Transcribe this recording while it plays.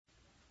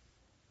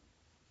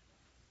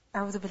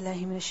أعوذ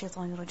بالله من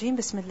الشيطان الرجيم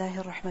بسم الله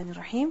الرحمن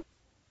الرحيم.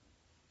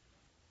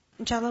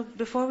 Inshallah,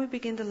 before we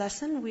begin the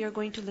lesson, we are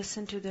going to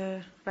listen to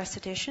the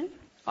recitation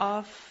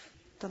of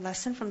the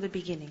lesson from the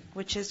beginning,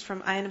 which is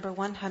from ayah number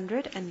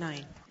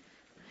 109.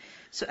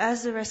 So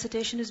as the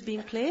recitation is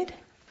being played,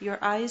 your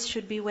eyes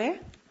should be where?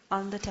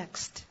 On the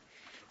text.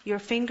 Your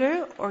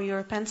finger or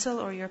your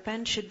pencil or your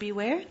pen should be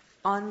where?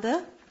 On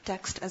the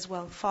text as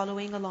well,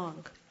 following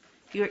along.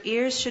 Your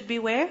ears should be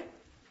where?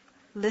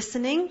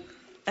 Listening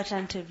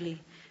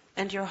attentively.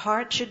 And your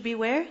heart should be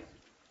where?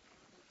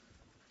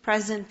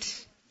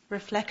 Present,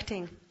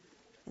 reflecting.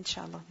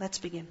 Inshallah. Let's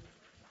begin.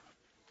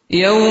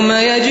 يوم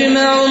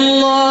يجمع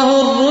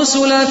الله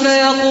الرسل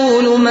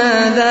فيقول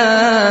ماذا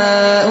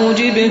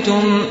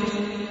أجبتم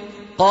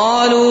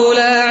قالوا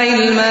لا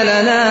علم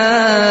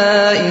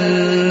لنا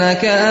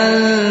إنك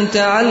أنت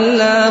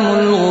علام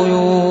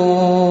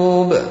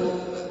الغيوب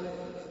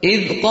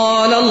إذ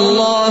قال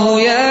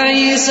الله يا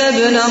عيسى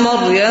ابن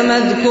مريم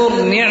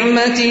اذكر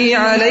نعمتي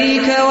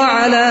عليك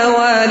وعلى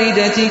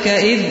والدتك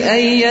إذ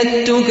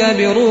أيدتك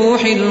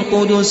بروح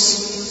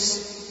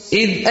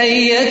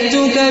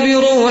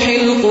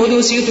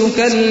القدس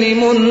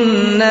تكلم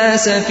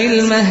الناس في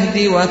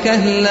المهد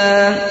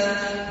وكهلا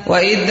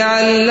وإذ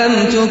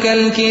علمتك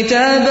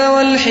الكتاب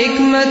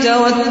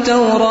والحكمة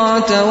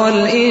والتوراة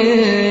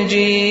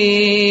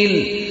والإنجيل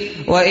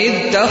وإذ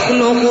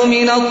تخلق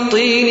من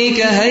الطين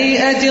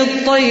كهيئة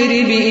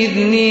الطير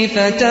بإذني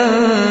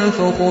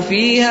فتنفخ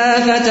فيها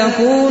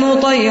فتكون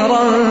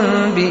طيرا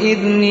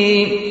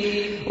بإذني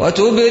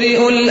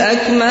وتبرئ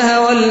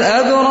الأكمه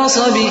والأبرص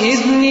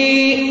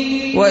بإذني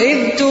وإذ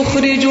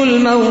تخرج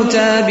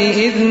الموتى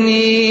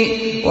بإذني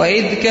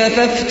وإذ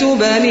كففت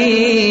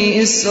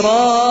بني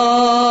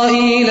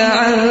إسرائيل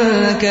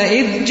عنك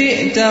إذ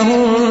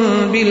جئتهم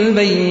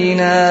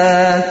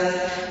بالبينات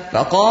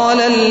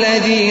فقال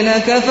الذين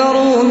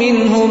كفروا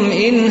منهم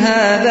إن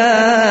هذا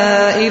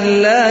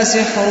إلا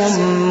سحر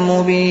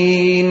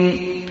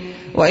مبين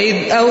وإذ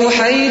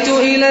أوحيت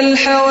إلى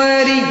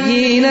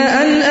الحواريين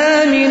أن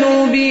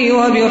آمنوا بي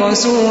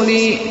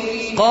وبرسولي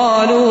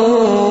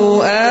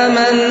قالوا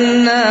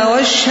آمنا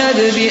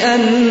واشهد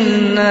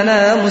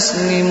بأننا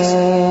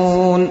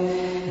مسلمون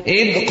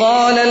إذ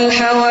قال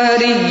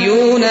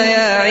الحواريون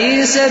يا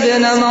عيسى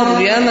ابن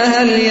مريم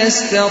هل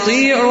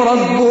يستطيع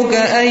ربك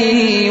أن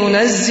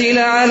ينزل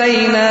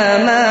علينا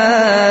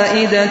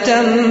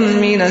مائدة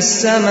من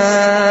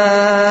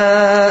السماء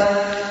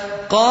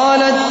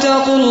قال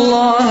اتقوا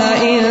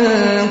الله إن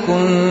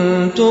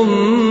كنتم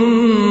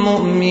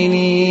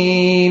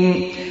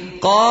مؤمنين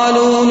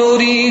قالوا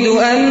نريد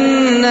أن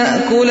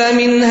نأكل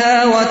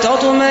منها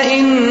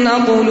وتطمئن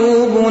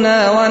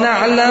قلوبنا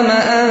ونعلم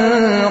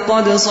أن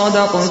قد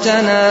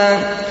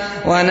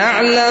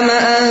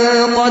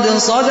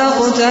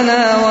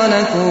صدقتنا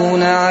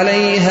ونكون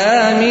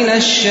عليها من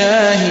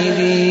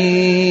الشاهدين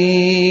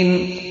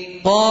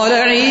قال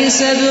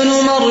عيسى ابن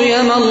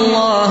مريم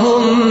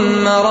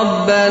اللهم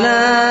ربنا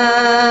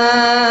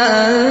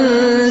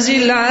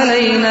أنزل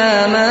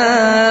علينا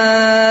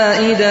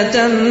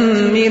مائدة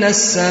من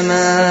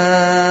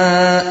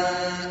السماء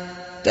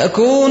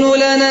تكون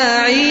لنا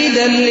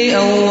عيدا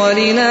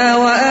لأولنا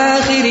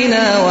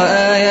وآخرنا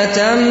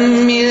وآية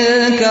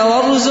منك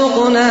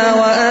وارزقنا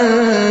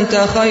وأنت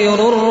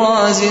خير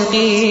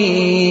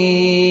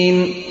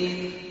الرازقين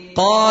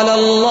قال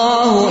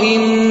الله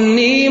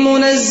إني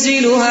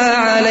منزلها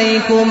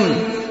عليكم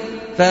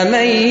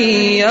فمن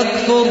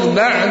يكفر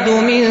بعد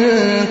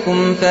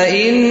منكم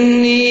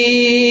فإني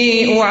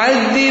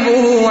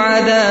أعذبه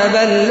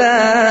عذابا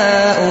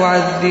لا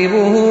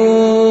أعذبه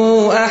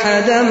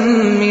أحدا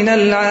من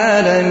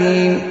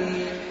العالمين.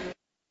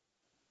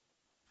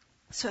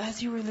 So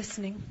as you were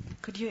listening,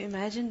 could you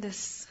imagine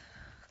this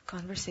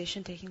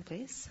conversation taking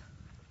place?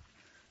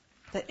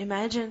 That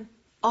imagine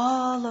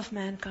all of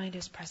mankind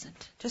is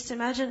present. Just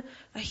imagine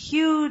a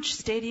huge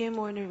stadium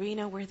or an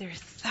arena where there are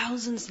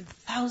thousands and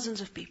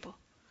thousands of people.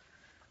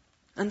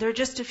 And there are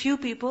just a few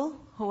people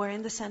who are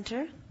in the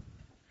center,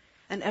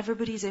 and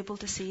everybody is able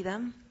to see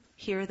them,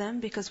 hear them,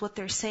 because what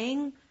they're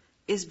saying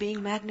is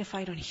being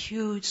magnified on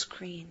huge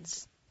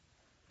screens.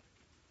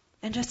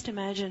 And just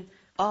imagine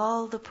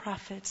all the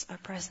prophets are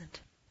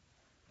present.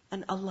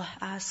 And Allah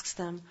asks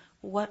them,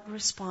 what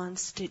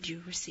response did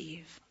you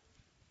receive?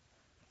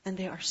 And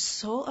they are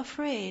so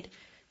afraid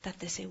that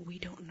they say, we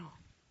don't know.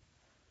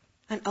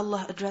 And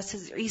Allah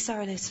addresses Isa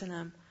a.s.,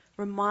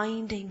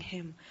 reminding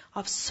him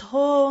of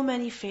so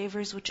many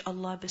favors which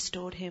Allah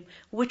bestowed him,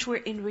 which were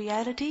in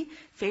reality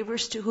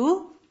favors to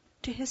who?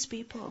 To His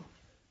people.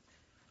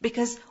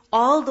 Because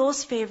all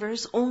those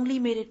favors only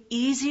made it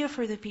easier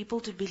for the people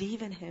to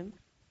believe in Him,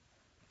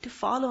 to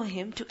follow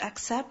Him, to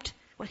accept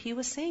what He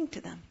was saying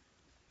to them.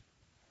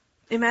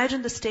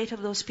 Imagine the state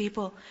of those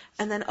people.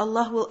 And then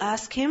Allah will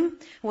ask him,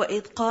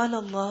 وَإِذْ قَالَ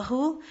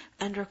اللَّهُ,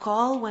 and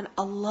recall when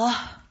Allah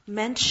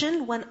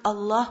mentioned, when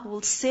Allah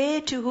will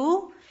say to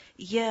who?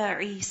 Ya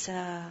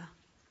Isa.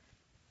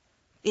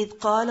 إِذْ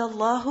قَالَ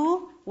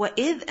اللَّهُ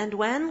وَإِذْ and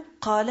when,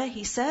 قَالَ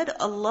he said,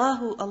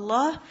 Allahu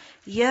Allah,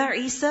 Ya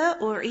Isa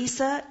or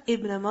Isa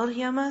ibn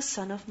Maryam,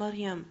 son of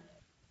Maryam.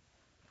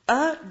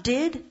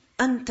 Did,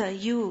 anta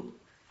you,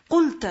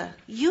 قُلْتَ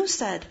you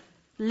said,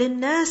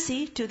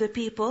 لِلنَّاسِ to the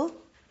people,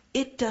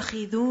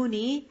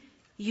 اتَّخِذُونِي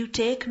you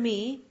take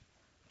me,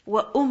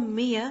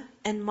 وَأُمِّيَ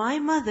and my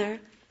mother,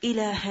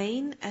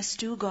 إِلَهَيْن as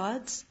two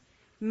gods,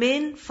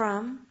 min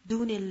from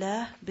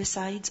dunillah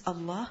besides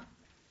Allah.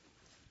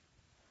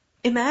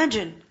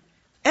 Imagine,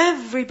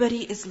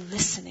 everybody is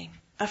listening,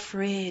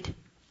 afraid.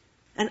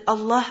 And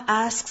Allah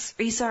asks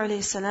Isa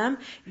alayhi salam,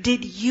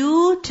 did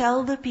you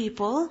tell the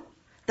people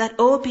that,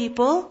 O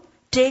people,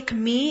 take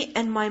me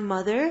and my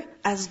mother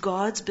as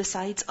gods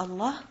besides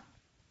Allah?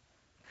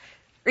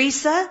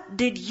 Isa,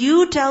 did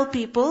you tell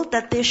people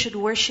that they should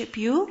worship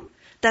you?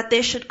 That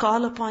they should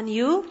call upon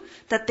you?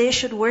 That they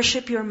should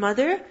worship your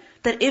mother?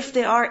 That if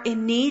they are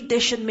in need, they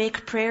should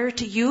make prayer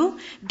to you?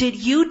 Did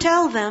you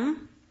tell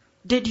them?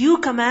 Did you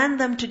command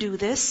them to do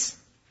this?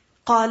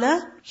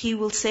 Qala, he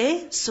will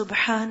say,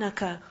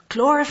 Subhanaka,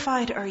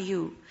 glorified are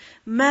you.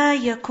 Ma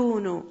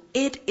yakunu,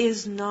 it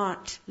is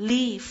not,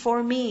 li,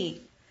 for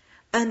me,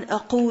 an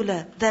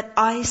aqula, that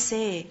I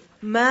say,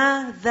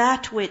 ma,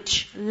 that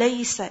which,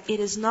 laysa, it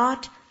is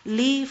not,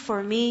 li,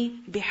 for me,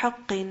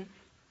 bihaqqin,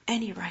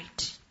 any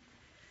right.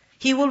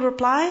 He will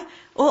reply,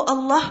 O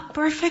Allah,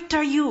 perfect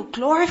are you,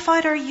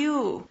 glorified are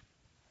you.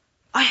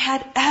 I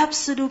had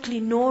absolutely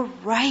no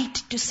right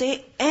to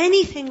say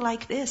anything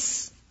like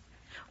this.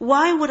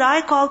 Why would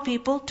I call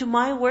people to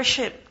my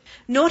worship?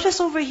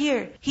 Notice over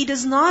here, he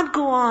does not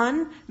go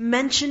on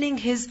mentioning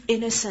his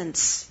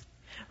innocence.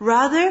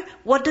 Rather,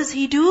 what does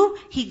he do?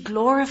 He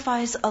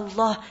glorifies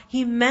Allah.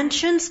 He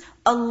mentions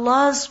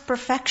Allah's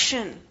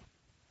perfection.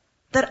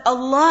 That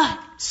Allah,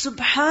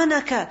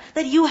 subhanaka,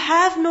 that you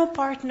have no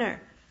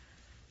partner.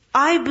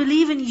 I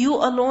believe in you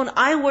alone.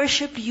 I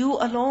worship you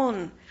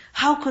alone.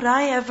 How could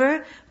I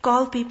ever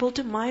call people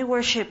to my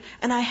worship?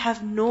 And I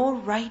have no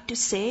right to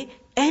say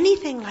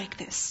anything like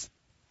this.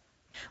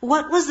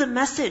 What was the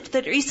message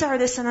that Isa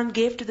a.s.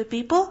 gave to the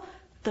people?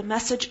 The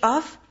message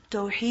of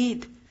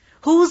Tawheed.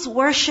 Whose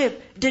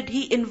worship did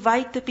he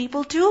invite the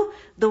people to?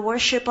 The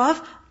worship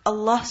of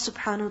Allah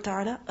subhanahu wa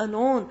ta'ala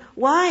alone.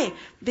 Why?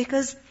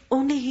 Because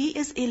only He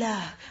is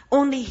Ilah.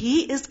 Only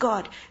He is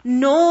God.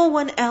 No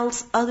one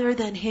else other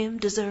than Him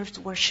deserves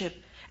worship.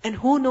 And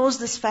who knows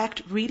this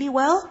fact really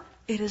well?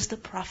 It is the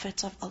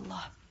prophets of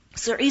Allah.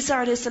 So Isa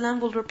a.s.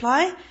 will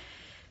reply,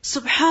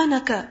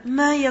 Subhanaka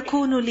ma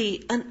yakunu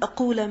li an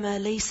aqula ma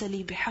laysa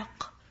li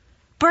bihaq.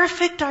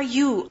 Perfect are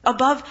you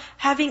above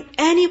having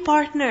any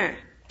partner.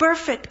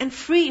 Perfect and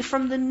free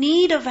from the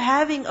need of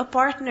having a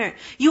partner.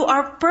 You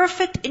are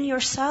perfect in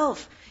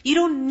yourself. You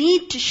don't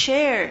need to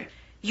share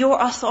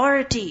your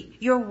authority,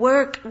 your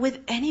work with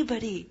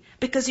anybody.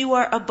 Because you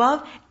are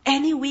above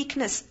any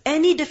weakness,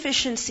 any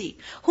deficiency.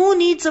 Who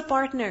needs a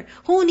partner?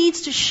 Who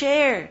needs to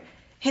share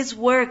his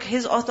work,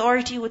 his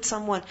authority with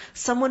someone?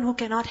 Someone who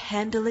cannot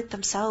handle it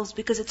themselves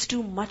because it's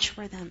too much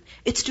for them.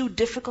 It's too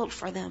difficult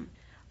for them.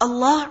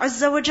 Allah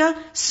Azza wa Jal,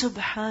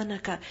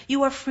 Subhanaka,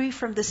 you are free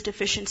from this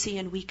deficiency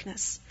and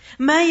weakness.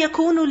 Ma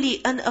yakunu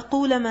li an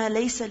aqula ma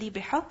laysa li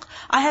bihaq.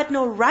 I had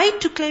no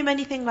right to claim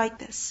anything like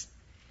this.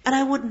 And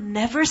I would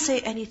never say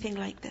anything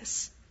like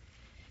this.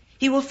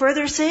 He will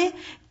further say,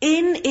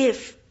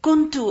 if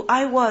kuntu,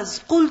 I was,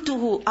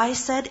 qultuhu, I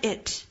said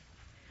it.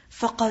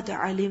 Faqad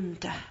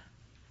alimta.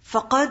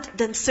 Faqad,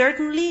 then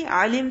certainly,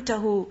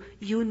 alimtahu,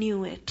 you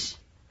knew it.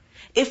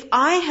 If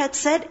I had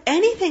said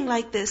anything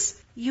like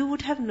this, you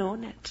would have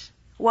known it.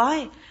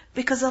 Why?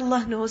 Because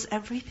Allah knows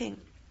everything.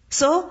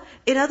 So,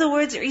 in other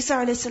words, Isa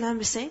a.s.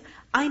 is saying,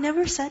 I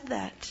never said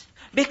that.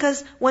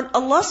 Because when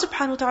Allah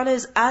subhanahu wa ta'ala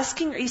is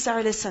asking Isa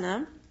a.s.,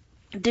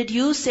 did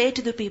you say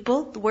to the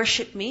people,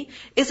 worship me?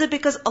 Is it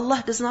because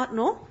Allah does not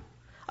know?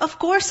 Of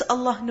course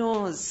Allah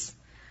knows.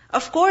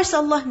 Of course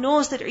Allah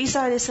knows that Isa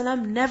a.s.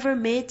 never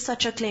made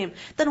such a claim.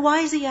 Then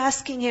why is He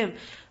asking him?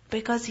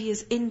 Because He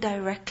is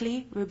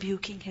indirectly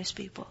rebuking His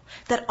people.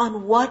 That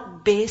on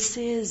what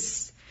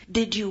basis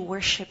did you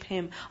worship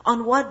Him?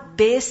 On what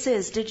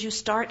basis did you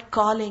start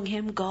calling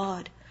Him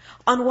God?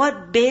 On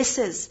what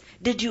basis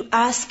did you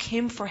ask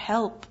Him for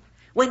help?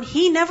 When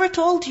He never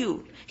told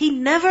you, He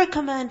never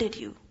commanded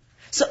you.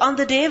 So on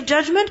the Day of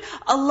Judgment,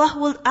 Allah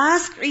will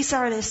ask Isa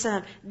a.s.,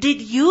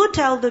 did you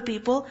tell the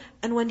people?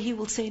 And when He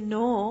will say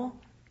no,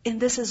 and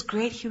this is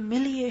great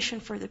humiliation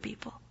for the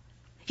people.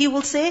 He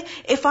will say,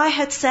 if I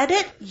had said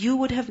it, you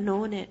would have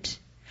known it.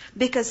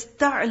 Because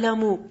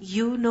ta'lamu,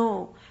 you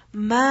know,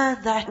 ma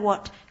that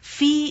what,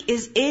 fi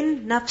is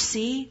in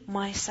nafsi,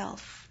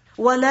 myself.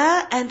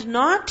 Wala and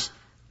not,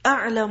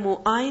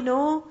 a'lamu, I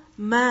know,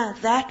 ma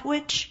that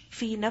which,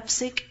 fi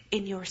nafsik,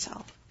 in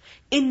yourself.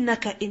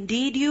 Innaka,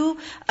 indeed you,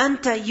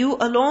 anta, you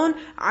alone,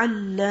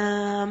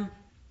 allam,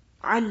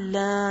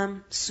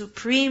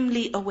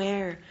 supremely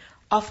aware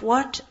of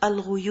what?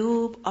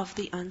 Al-ghuyub, of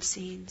the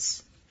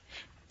unseens.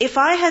 If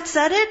I had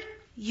said it,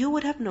 you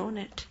would have known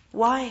it.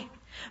 Why?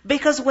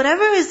 Because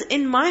whatever is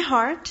in my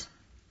heart,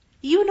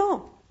 you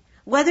know.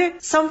 Whether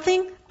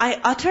something I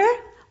utter,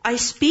 I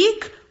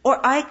speak, or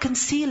I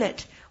conceal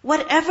it.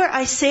 Whatever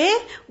I say,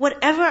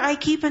 whatever I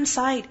keep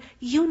inside,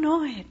 you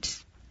know it.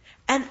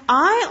 And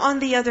I, on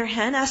the other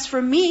hand, as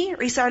for me,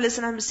 Isa a.s.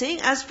 is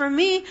saying, as for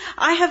me,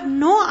 I have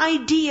no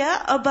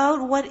idea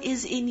about what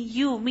is in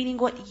you, meaning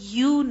what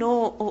you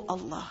know, O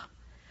Allah.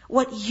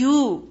 What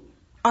you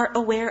are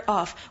aware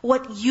of,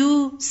 what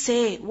you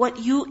say, what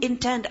you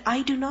intend,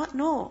 I do not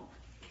know.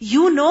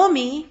 You know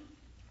me,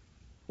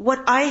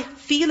 what I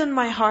feel in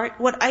my heart,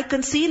 what I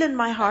conceal in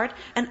my heart,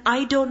 and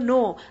I don't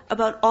know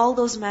about all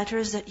those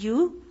matters that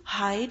you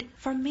hide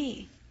from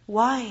me.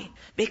 Why?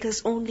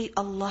 Because only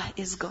Allah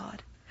is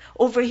God.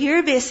 Over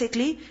here,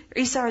 basically,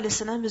 Isa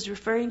a.s. is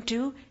referring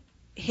to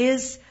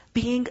his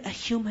being a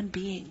human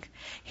being.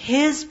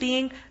 His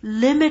being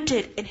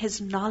limited in his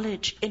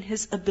knowledge, in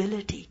his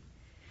ability.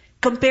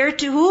 Compared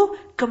to who?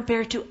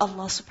 Compared to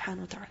Allah subhanahu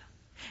wa ta'ala.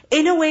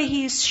 In a way,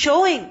 he is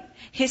showing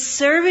his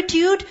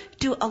servitude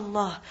to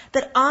Allah.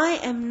 That I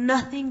am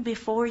nothing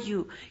before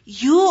you.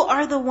 You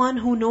are the one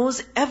who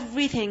knows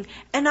everything.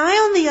 And I,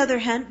 on the other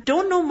hand,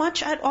 don't know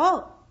much at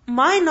all.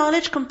 My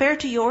knowledge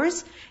compared to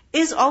yours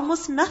is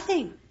almost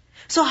nothing.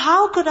 So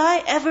how could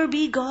I ever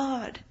be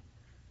God?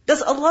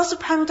 Does Allah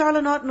subhanahu wa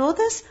ta'ala not know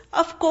this?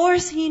 Of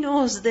course He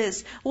knows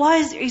this. Why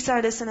is Isa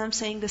a.s.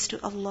 saying this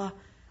to Allah?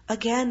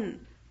 Again,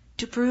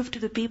 to prove to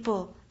the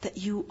people that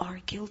you are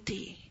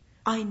guilty.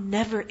 I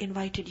never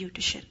invited you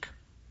to shirk.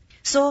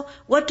 So,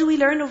 what do we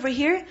learn over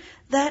here?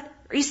 That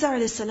Isa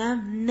a.s.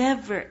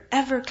 never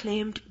ever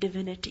claimed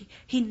divinity.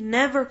 He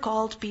never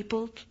called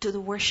people to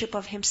the worship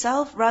of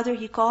himself. Rather,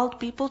 he called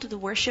people to the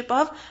worship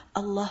of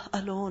Allah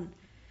alone.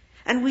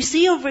 And we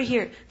see over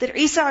here that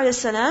Isa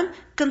a.s.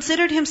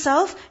 considered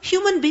himself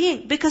human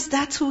being because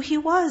that's who he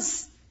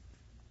was.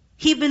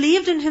 He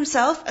believed in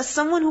himself as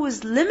someone who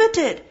is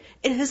limited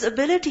in his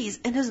abilities,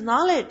 in his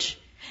knowledge.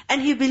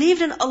 And he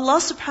believed in Allah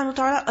subhanahu wa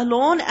ta'ala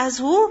alone as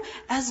who?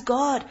 As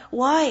God.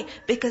 Why?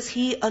 Because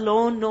He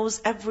alone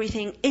knows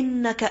everything.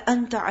 إِنَّكَ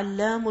أَنْتَ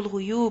عَلَّامُ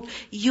الْغُيُوبِ.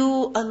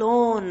 You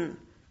alone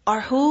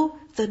are who?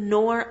 The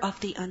knower of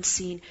the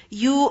unseen.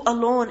 You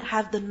alone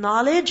have the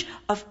knowledge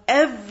of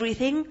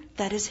everything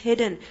that is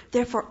hidden.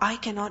 Therefore, I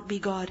cannot be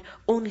God.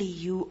 Only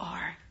you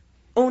are.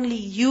 Only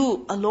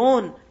you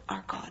alone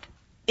are God.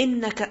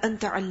 إِنَّكَ أَنْتَ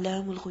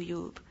عَلَّامُ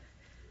الْغُيُوبِ.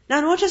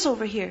 Now notice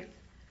over here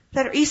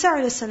that Isa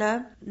a.s.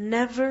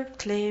 never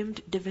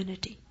claimed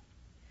divinity.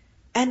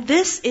 And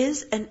this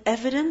is an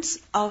evidence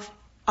of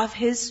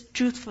his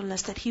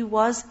truthfulness, that he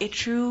was a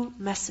true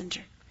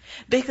messenger.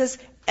 Because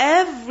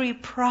every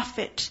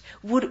prophet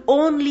would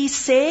only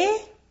say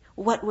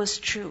what was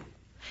true.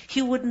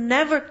 He would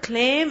never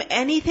claim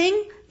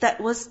anything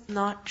that was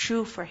not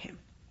true for him.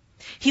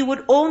 He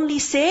would only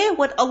say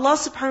what Allah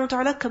subhanahu wa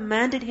ta'ala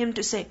commanded him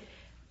to say.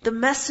 The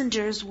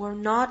messengers were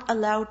not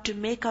allowed to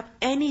make up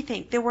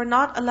anything. They were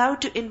not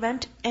allowed to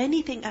invent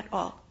anything at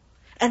all.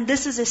 And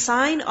this is a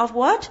sign of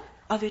what?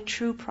 Of a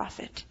true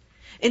prophet.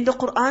 In the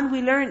Quran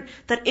we learn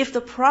that if the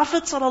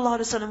Prophet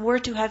ﷺ were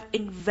to have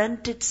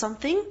invented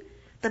something,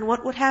 then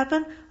what would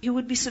happen? He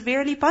would be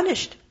severely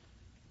punished.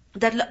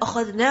 That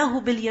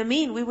لَأَخَذْنَاهُ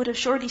بِالْيَمِينِ, we would have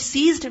surely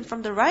seized him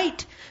from the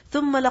right.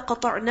 ثُمَّ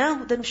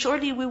لَقَطَعْنَاهُ, then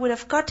surely we would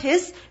have cut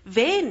his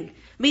vein.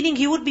 Meaning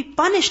he would be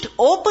punished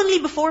openly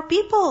before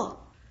people.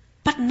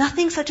 But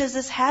nothing such as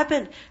this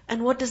happened.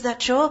 And what does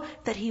that show?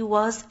 That he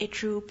was a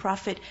true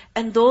prophet.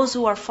 And those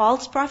who are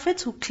false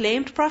prophets, who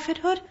claimed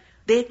prophethood,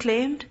 they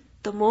claimed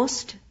the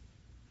most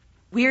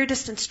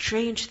weirdest and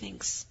strange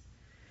things.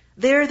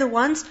 They're the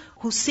ones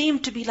who seem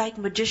to be like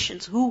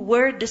magicians, who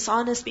were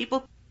dishonest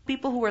people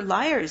who were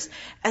liars.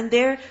 And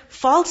their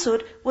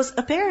falsehood was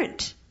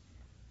apparent.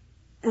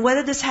 And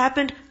whether this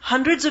happened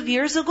hundreds of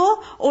years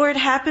ago, or it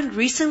happened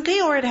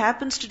recently, or it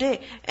happens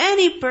today,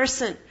 any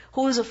person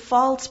who is a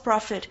false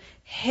prophet,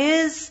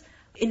 his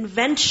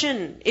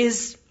invention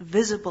is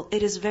visible.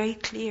 It is very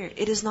clear.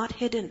 It is not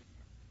hidden.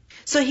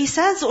 So he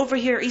says over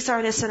here, Isa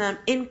a.s.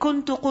 إِن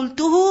كُنْتُ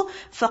قُلْتُهُ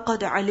فَقَدْ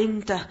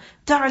عَلِمْتَهُ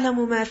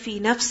تَعْلَمُ مَا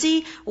فِي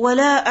نَفْسِي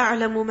وَلَا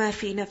أَعْلَمُ مَا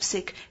فِي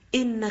نَفْسِكَ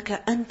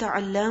إِنَّكَ أَنْتَ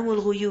عَلَّامُ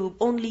الْغُيُوبِ.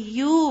 Only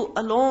you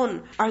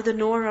alone are the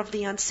knower of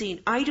the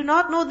unseen. I do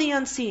not know the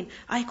unseen.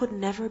 I could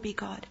never be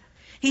God.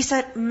 He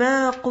said,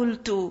 مَا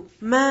قُلْتُ,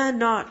 مَا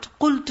not,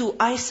 قُلْتُ,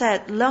 I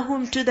said,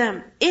 لَهُمْ to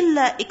them,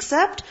 إِلَّا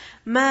except,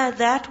 مَا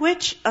that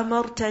which,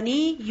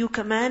 أَمَرْتَنِي, you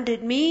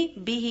commanded me,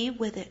 bihi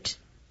with it.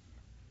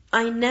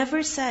 I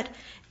never said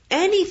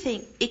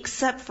anything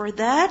except for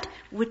that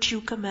which you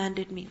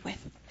commanded me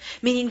with.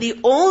 Meaning the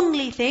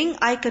only thing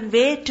I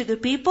conveyed to the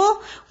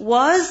people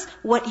was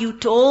what you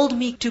told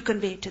me to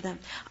convey to them.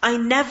 I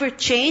never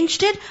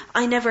changed it.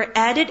 I never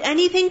added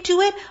anything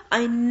to it.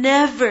 I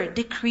never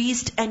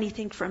decreased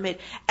anything from it.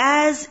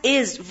 As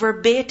is,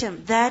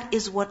 verbatim, that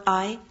is what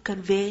I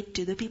conveyed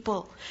to the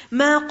people.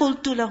 مَا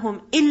قُلْتُ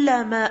لَهُمْ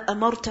إِلَّا مَا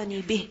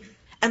أَمَرْتَنِي بِهِ.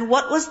 And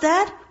what was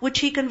that which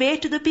he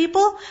conveyed to the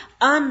people?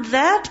 And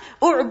that,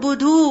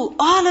 u'budu,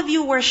 all of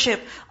you worship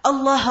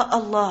Allah,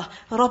 Allah,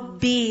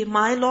 Rabbi,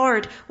 my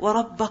Lord,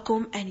 wa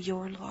Rabbakum, and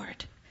your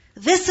Lord.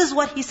 This is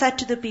what he said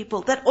to the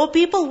people, that, O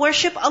people,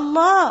 worship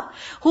Allah,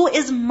 who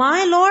is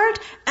my Lord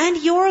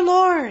and your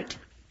Lord.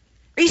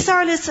 Isa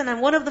a.s.,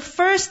 one of the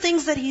first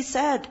things that he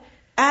said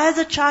as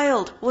a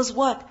child was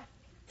what?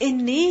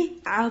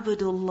 Inni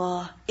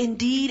abdullah.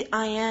 Indeed,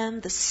 I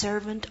am the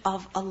servant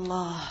of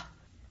Allah.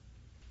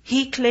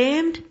 He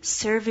claimed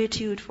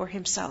servitude for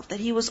himself,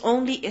 that he was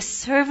only a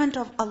servant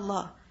of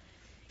Allah.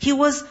 He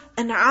was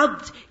an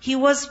abd, he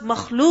was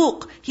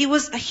makhluq, he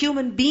was a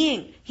human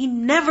being. He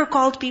never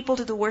called people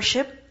to the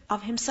worship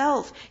of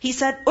himself. He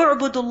said,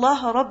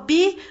 U'budullaha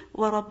rabbi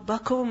wa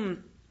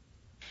rabbakum.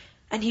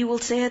 And he will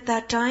say at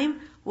that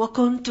time,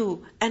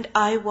 وَكُنْتُ, and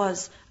I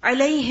was,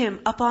 عَلَيْهِمْ,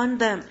 upon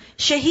them,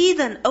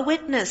 shahidan, a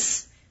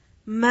witness,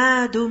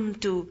 مَا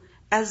دُمْتُ,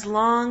 as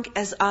long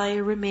as I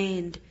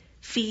remained,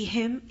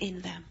 فِيهِمْ,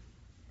 in them.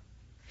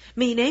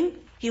 Meaning,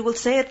 he will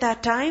say at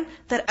that time,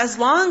 that as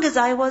long as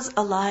I was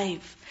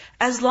alive,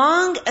 as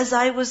long as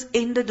I was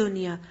in the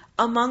dunya,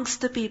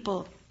 amongst the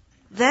people,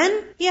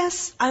 then,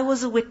 yes, I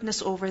was a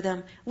witness over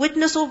them.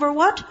 Witness over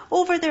what?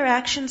 Over their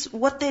actions,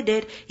 what they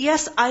did.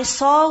 Yes, I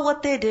saw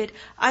what they did.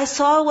 I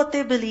saw what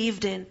they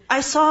believed in.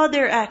 I saw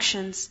their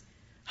actions.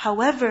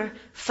 However,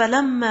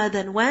 فَلَمَّا,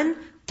 then when,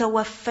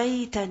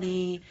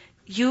 تَوَفَّيْتَنِي,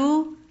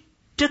 you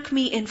took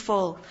me in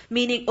full.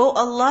 Meaning, O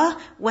Allah,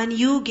 when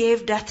you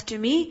gave death to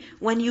me,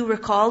 when you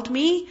recalled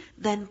me,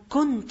 then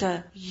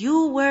kunta,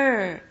 you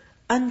were,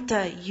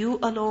 anta, you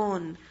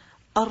alone,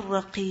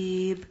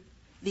 ar-raqib,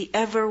 the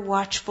ever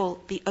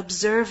watchful, the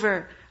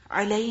observer,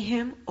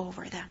 alayhim,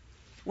 over them.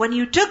 When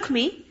you took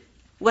me,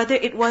 whether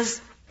it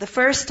was the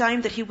first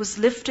time that he was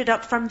lifted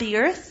up from the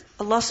earth,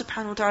 Allah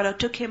subhanahu wa ta'ala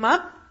took him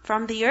up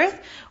from the earth,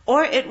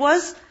 or it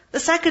was the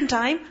second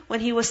time when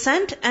he was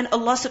sent and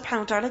Allah subhanahu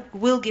wa ta'ala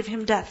will give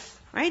him death.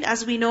 Right?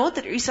 As we know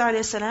that Isa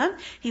a.s.,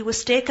 he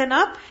was taken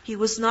up, he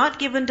was not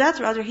given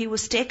death, rather he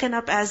was taken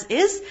up as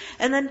is,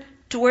 and then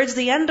towards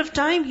the end of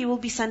time, he will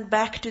be sent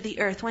back to the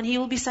earth. When he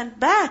will be sent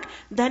back,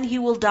 then he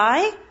will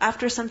die.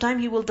 After some time,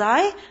 he will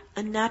die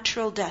a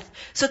natural death.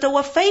 So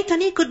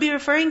tawaffaytani could be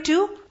referring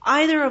to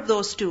either of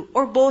those two,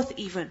 or both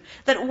even.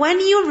 That when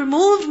you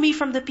removed me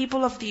from the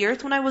people of the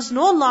earth, when I was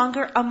no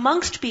longer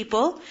amongst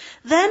people,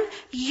 then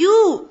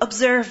you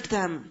observed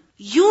them.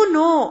 You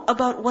know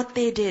about what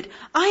they did.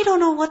 I don't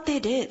know what they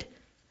did.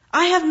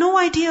 I have no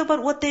idea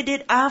about what they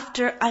did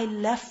after I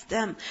left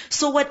them.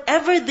 So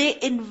whatever they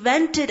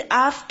invented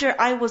after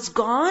I was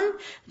gone,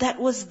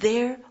 that was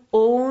their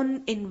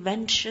own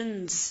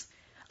inventions.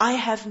 I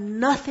have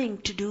nothing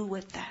to do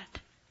with that.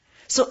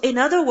 So in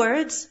other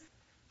words,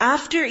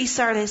 after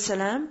Isa a.s.,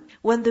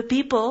 when the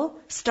people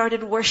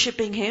started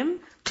worshipping him,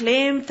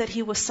 claimed that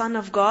he was son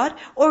of God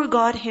or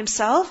God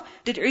himself,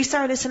 did Isa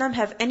a.s.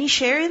 have any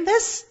share in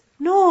this?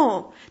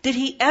 No. Did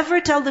he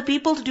ever tell the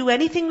people to do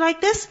anything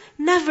like this?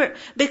 Never.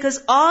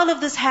 Because all of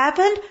this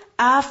happened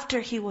after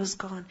he was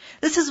gone.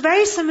 This is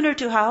very similar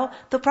to how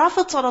the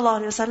Prophet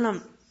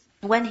ﷺ,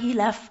 when he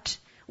left,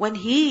 when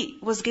he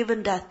was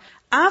given death,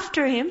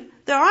 after him,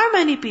 there are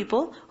many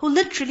people who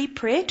literally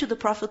pray to the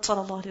Prophet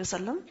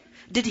ﷺ.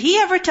 Did he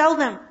ever tell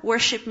them,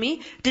 worship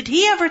me? Did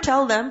he ever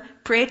tell them,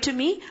 pray to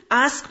me,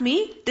 ask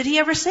me? Did he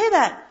ever say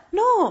that?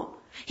 No.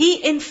 He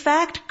in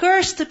fact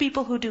cursed the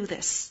people who do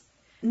this.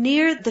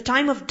 Near the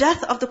time of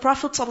death of the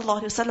Prophet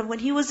ﷺ, when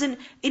he was in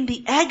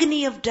the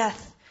agony of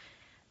death,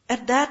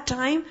 at that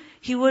time,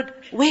 he would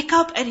wake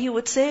up and he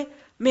would say,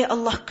 may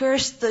Allah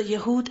curse the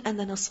Yahud and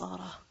the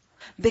Nasara.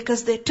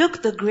 Because they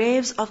took the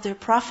graves of their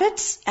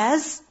prophets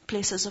as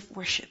places of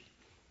worship.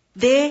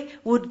 They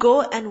would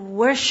go and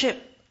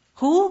worship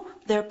who?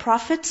 Their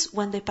prophets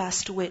when they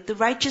passed away. The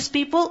righteous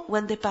people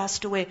when they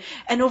passed away.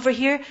 And over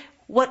here,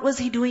 what was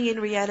he doing in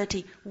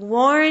reality?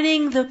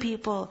 Warning the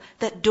people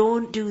that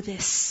don't do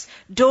this.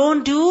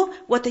 Don't do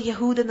what the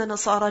Yahud and the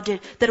Nasara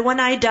did. That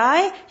when I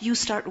die, you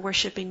start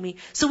worshipping me.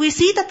 So we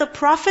see that the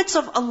prophets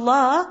of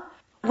Allah,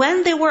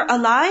 when they were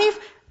alive,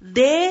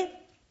 they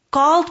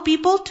called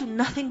people to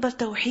nothing but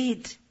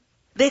Tawheed.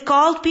 They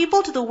called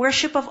people to the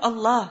worship of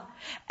Allah.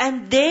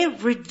 And they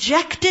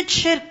rejected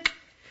shirk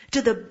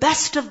to the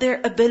best of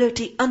their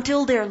ability.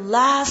 Until their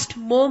last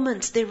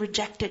moments, they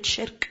rejected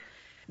shirk.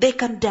 They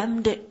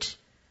condemned it.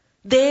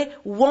 They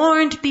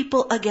warned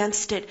people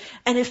against it.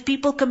 And if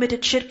people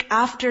committed shirk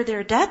after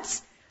their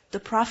deaths, the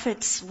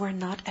prophets were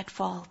not at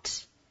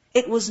fault.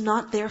 It was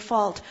not their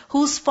fault.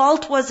 Whose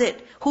fault was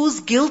it?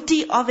 Who's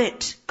guilty of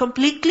it?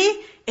 Completely,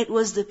 it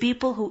was the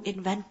people who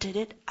invented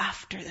it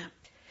after them.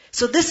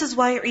 So this is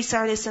why Isa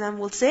a.s.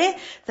 will say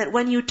that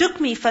when you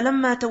took me,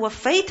 فَلَمَّا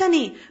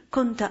تَوَفَّيْتَنِي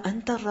كُنْتَ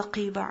أَنْتَ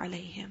الرَّقِيبَ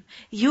عَلَيْهِمْ.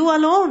 You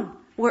alone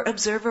were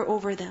observer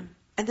over them.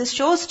 And this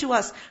shows to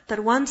us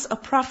that once a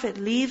prophet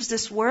leaves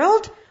this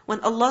world,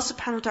 when Allah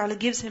subhanahu wa ta'ala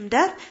gives him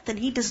death, then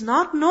he does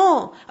not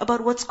know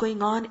about what's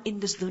going on in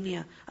this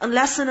dunya.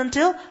 Unless and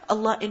until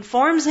Allah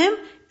informs him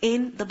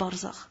in the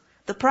barzakh.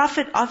 The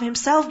prophet of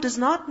himself does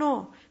not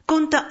know.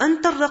 كُنْتَ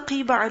أَنْتَ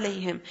الرَّقِيبَ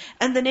عَلَيْهِمْ.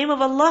 And the name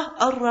of Allah,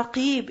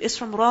 Ar-Raqib, is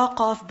from Ra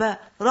Qaf Ba.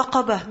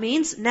 Raqabah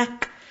means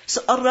neck.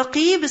 So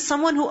ar-Raqib is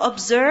someone who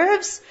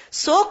observes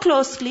so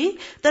closely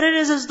that it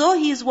is as though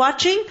he is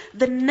watching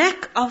the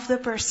neck of the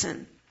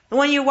person. And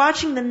when you're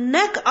watching the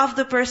neck of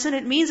the person,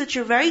 it means that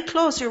you're very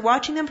close. You're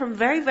watching them from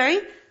very, very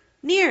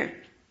near.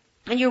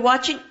 And you're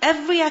watching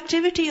every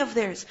activity of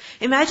theirs.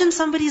 Imagine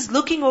somebody's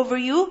looking over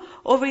you,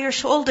 over your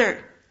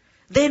shoulder.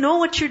 They know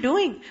what you're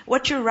doing,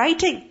 what you're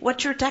writing,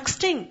 what you're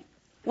texting,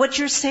 what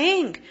you're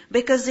saying,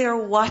 because they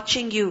are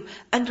watching you.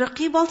 And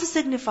Raqib also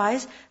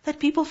signifies that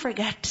people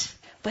forget,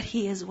 but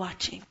he is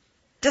watching.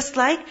 Just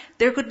like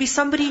there could be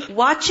somebody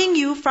watching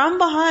you from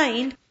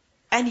behind,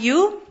 and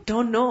you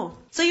don't know.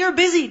 So you're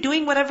busy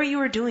doing whatever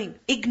you are doing,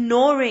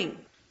 ignoring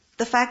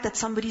the fact that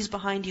somebody's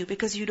behind you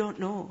because you don't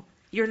know.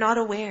 You're not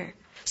aware.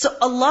 So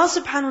Allah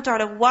subhanahu wa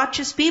ta'ala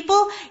watches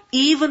people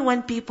even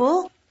when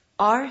people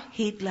are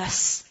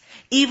heedless.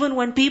 Even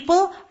when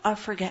people are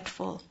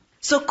forgetful.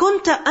 So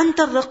kunta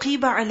anta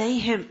raqiba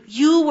alayhim.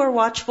 You were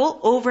watchful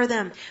over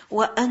them.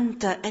 Wa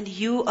anta, and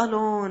you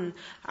alone.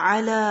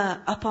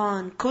 Ala,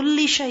 upon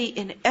kulli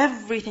shay'in,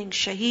 everything.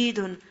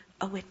 Shahidun,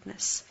 a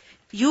witness.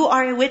 You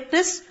are a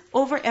witness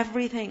over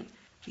everything.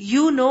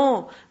 You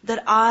know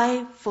that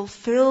I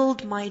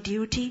fulfilled my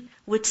duty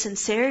with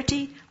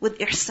sincerity, with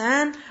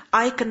ihsan.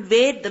 I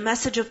conveyed the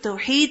message of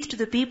Tawheed to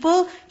the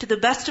people to the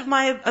best of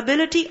my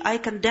ability. I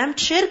condemned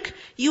shirk.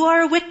 You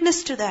are a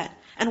witness to that.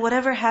 And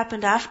whatever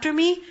happened after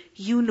me,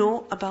 you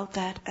know about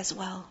that as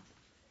well.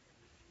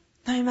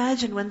 Now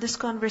imagine when this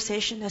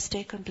conversation has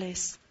taken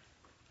place.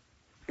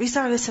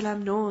 Isa a.s.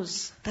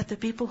 knows that the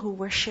people who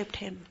worshipped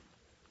him,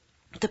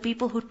 the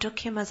people who took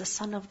him as a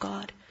son of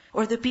God,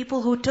 or the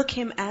people who took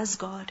him as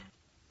God,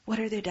 what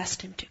are they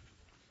destined to?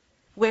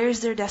 Where is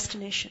their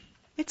destination?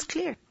 It's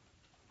clear.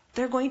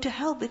 They're going to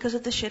hell because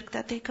of the shirk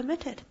that they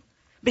committed.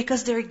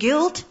 Because their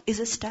guilt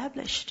is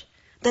established.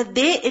 That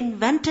they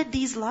invented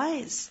these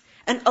lies.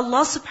 And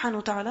Allah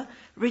subhanahu wa ta'ala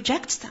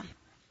rejects them.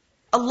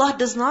 Allah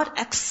does not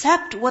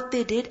accept what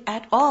they did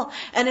at all.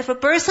 And if a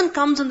person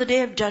comes on the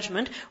Day of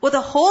Judgment with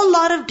a whole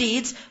lot of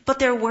deeds, but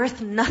they're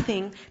worth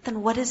nothing,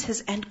 then what is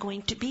his end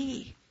going to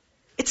be?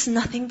 It's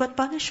nothing but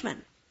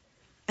punishment.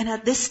 And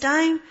at this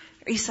time,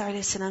 Isa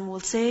a.s. will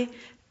say,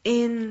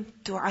 in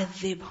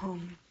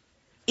tu'adhibhum,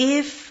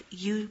 if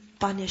you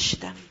punish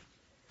them,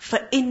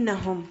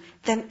 فَإِنَّهُمْ,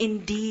 then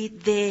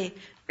indeed they,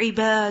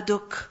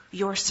 ibaduk,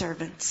 your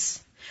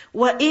servants.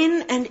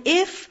 وَإِن, and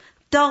if,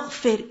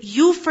 taghfir,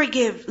 you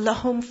forgive,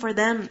 lahum, for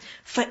them,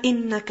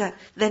 فَإِنَّكَ,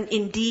 then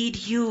indeed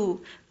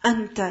you,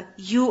 anta,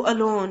 you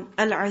alone,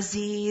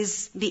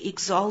 al-aziz, the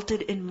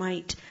exalted in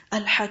might,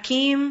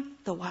 al-hakim,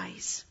 the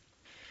wise.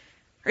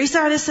 Isa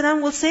a.s.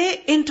 will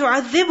say, in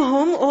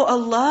tu'adhibhum, O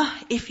Allah,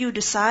 if you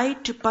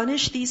decide to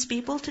punish these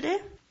people today,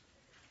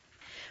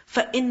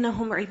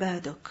 فَإِنَّهُمْ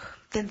عِبَادُكَ,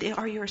 then they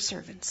are your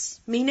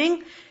servants.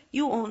 Meaning,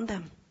 you own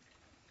them.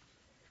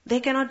 They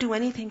cannot do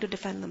anything to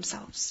defend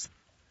themselves.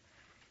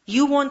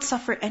 You won't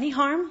suffer any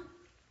harm.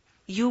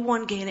 You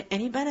won't gain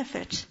any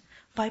benefit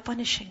by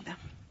punishing them.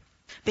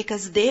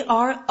 Because they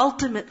are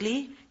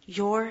ultimately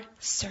your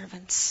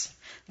servants.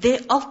 They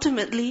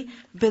ultimately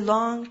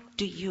belong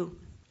to you.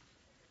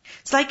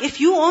 It's like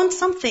if you own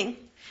something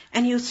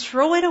and you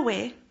throw it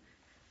away,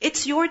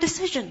 it's your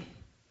decision.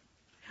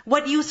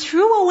 What you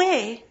threw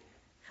away,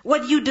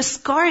 what you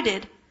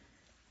discarded,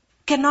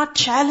 cannot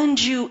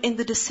challenge you in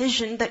the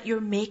decision that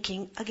you're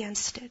making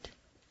against it.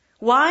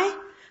 Why?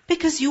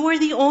 Because you are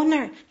the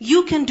owner.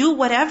 You can do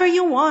whatever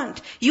you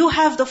want. You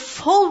have the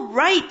full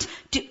right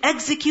to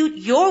execute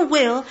your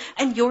will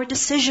and your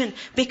decision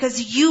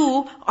because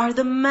you are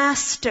the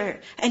master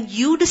and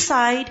you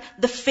decide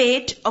the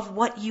fate of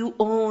what you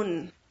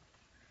own.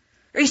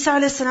 Isa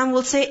a.s.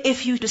 will say,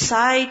 if you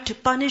decide to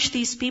punish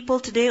these people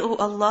today, O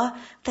Allah,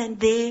 then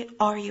they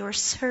are your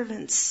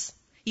servants.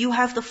 You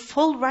have the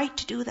full right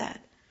to do that.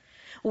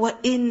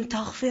 وَإِن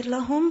تَغْفِرْ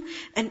لَهُمْ,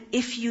 and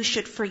if you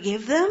should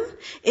forgive them,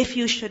 if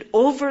you should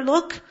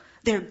overlook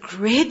their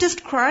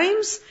greatest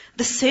crimes,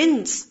 the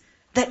sins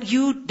that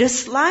you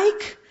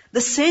dislike,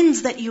 the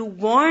sins that you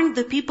warned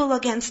the people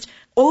against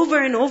over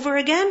and over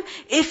again,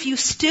 if you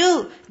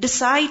still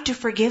decide to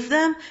forgive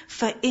them,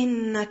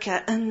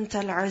 فَإِنَّكَ أَنْتَ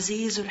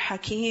الْعَزِيزُ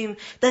الْحَكِيمُ,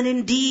 then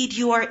indeed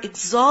you are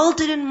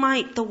exalted in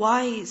might, the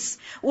wise.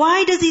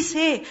 Why does he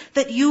say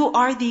that you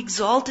are the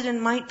exalted in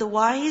might, the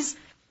wise?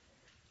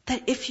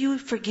 That if you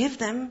forgive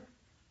them,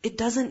 it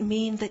doesn't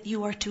mean that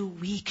you are too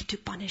weak to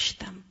punish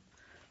them.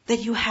 That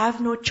you have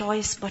no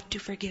choice but to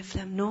forgive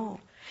them. No.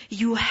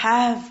 You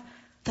have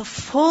the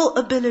full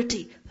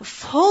ability, the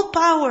full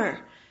power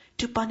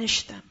to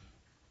punish them.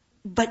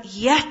 But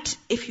yet,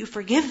 if you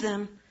forgive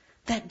them,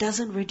 that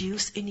doesn't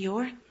reduce in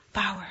your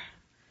power.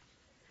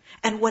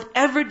 And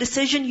whatever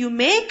decision you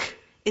make,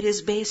 it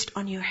is based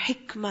on your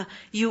hikmah.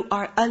 You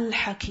are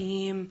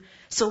al-hakim.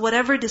 So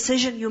whatever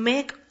decision you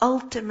make,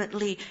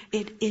 ultimately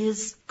it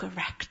is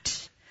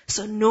correct.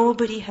 So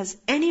nobody has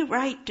any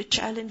right to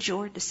challenge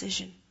your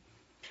decision.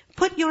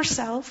 Put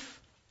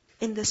yourself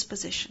in this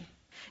position.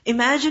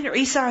 Imagine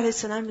Isa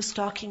a.s. is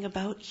talking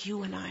about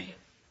you and I.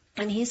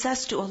 And he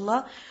says to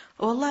Allah,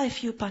 "Oh Allah,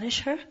 if you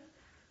punish her,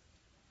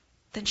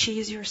 then she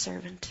is your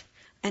servant.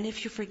 And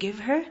if you forgive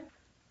her,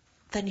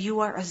 then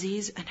you are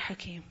Aziz and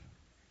Hakim.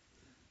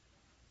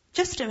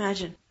 Just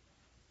imagine,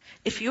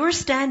 if you're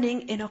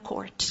standing in a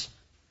court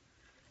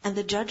and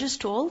the judge is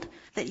told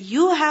that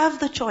you have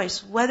the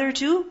choice whether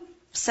to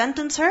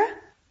sentence her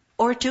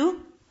or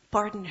to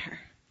pardon her.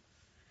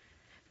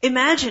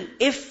 Imagine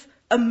if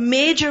a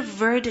major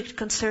verdict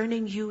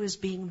concerning you is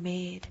being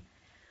made.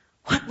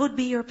 What would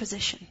be your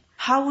position?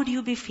 How would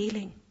you be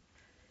feeling?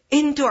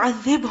 إِن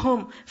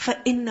تُعَذِّبْهُمْ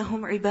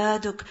فَإِنَّهُمْ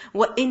عِبَادُكَ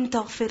وَإِن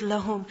تَغْفِرْ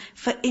لَهُمْ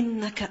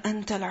فَإِنَّكَ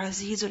أَنْتَ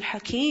الْعَزِيزُ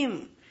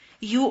الْحَكِيمُ.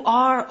 You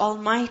are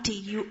almighty,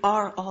 you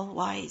are all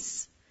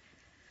wise.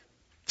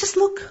 Just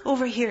look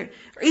over here.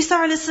 Isa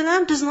a.s.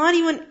 does not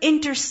even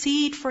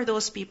intercede for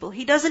those people.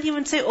 He doesn't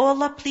even say, oh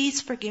Allah, please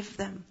forgive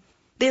them.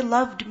 They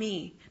loved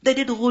me. They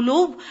did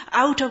ghulub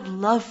out of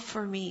love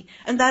for me.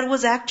 And that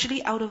was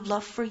actually out of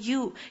love for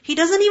you. He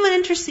doesn't even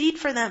intercede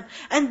for them.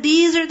 And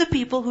these are the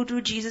people who do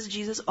Jesus,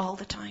 Jesus all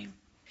the time.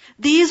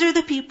 These are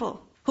the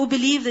people who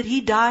believe that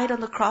He died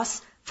on the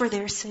cross for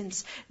their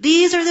sins.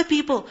 These are the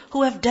people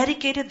who have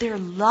dedicated their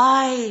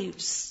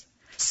lives,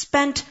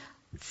 spent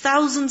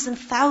thousands and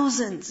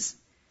thousands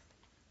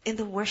in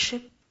the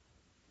worship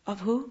of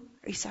who?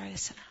 Isa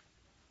a.s.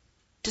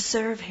 To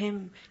serve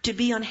Him, to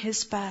be on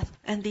His path.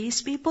 And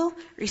these people,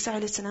 Isa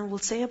a.s. will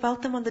say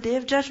about them on the Day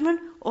of Judgment,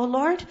 oh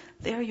Lord,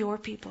 they are your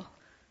people.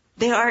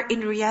 They are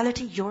in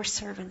reality your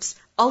servants.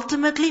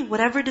 Ultimately,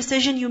 whatever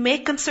decision you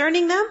make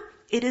concerning them,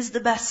 it is the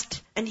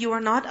best. And you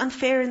are not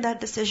unfair in that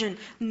decision.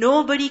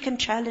 Nobody can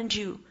challenge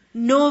you.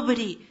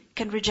 Nobody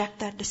can reject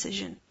that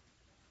decision.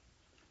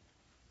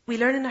 We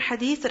learn in a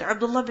hadith that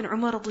Abdullah bin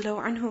Umar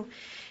radiallahu anhu,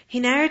 he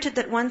narrated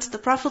that once the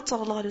Prophet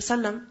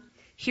ﷺ,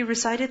 he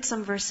recited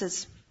some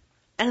verses.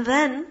 And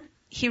then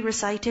he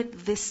recited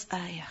this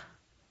ayah.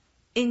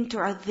 إِن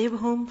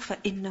تُعَذِّبْهُمْ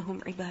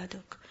فَإِنَّهُمْ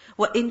عِبَادُكَ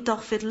وَإِن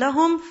تَغْفِرْ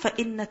لَهُمْ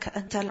فَإِنَّكَ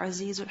أَنْتَ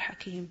الْعَزِيزُ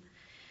الْحَكِيمُ.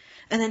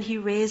 And then he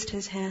raised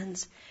his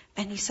hands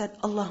and he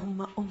said,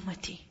 Allahumma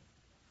ummati.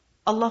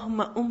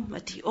 Allahumma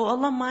ummati. Oh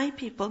Allah, my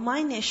people,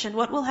 my nation,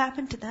 what will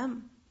happen to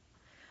them?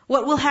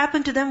 What will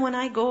happen to them when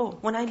I go,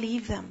 when I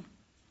leave them?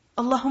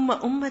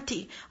 Allahumma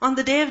ummati. On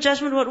the Day of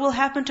Judgment, what will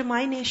happen to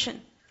my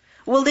nation?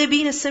 Will they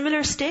be in a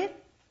similar state?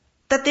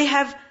 That they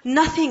have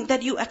nothing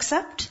that you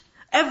accept?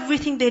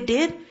 Everything they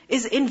did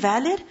is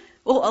invalid?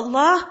 Oh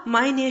Allah,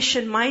 my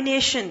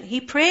nation.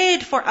 He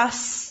prayed for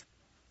us.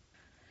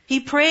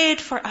 He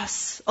prayed for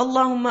us.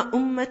 Allahumma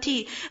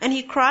ummati. And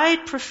he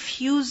cried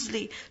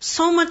profusely.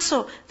 So much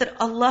so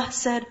that Allah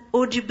said,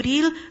 O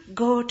Jibreel,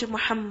 go to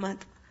Muhammad.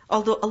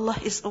 Although Allah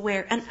is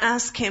aware, and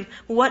ask him,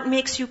 what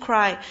makes you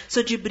cry?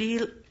 So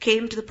Jibreel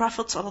came to the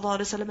Prophet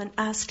ﷺ and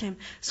asked him.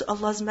 So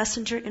Allah's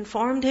messenger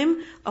informed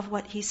him of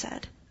what he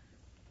said.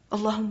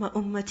 Allahumma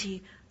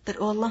ummati, that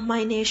oh Allah,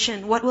 my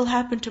nation, what will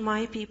happen to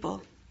my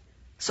people?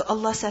 So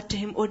Allah said to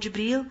him, O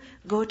Jibreel,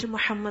 go to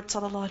Muhammad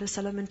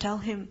ﷺ and tell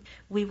him,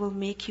 we will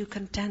make you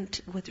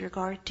content with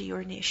regard to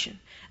your nation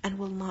and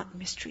will not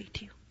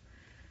mistreat you.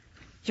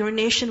 Your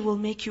nation will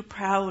make you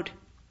proud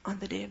on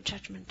the Day of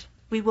Judgment.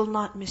 We will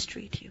not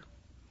mistreat you.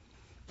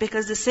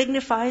 Because this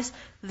signifies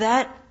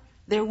that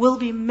there will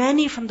be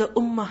many from the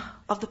ummah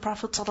of the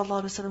Prophet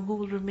ﷺ who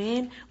will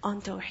remain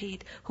on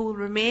Tawheed, who will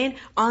remain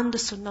on the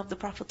Sunnah of the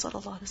Prophet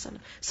ﷺ.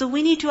 So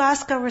we need to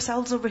ask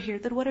ourselves over here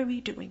that what are we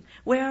doing?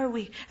 Where are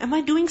we? Am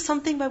I doing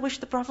something by which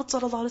the Prophet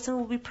ﷺ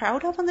will be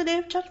proud of on the Day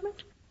of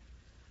Judgment?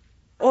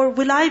 Or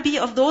will I be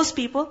of those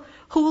people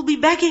who will be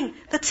begging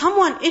that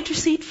someone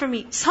intercede for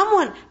me,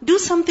 someone do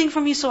something for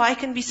me so I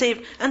can be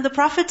saved? And the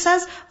Prophet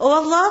says, oh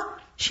Allah,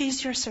 she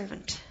is your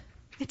servant.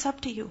 It's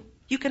up to you.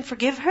 You can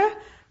forgive her,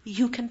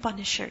 you can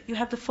punish her. You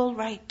have the full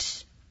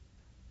right.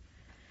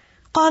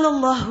 قال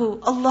الله,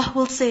 Allah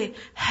will say,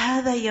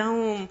 هذا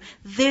يوم,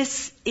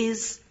 this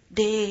is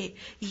day.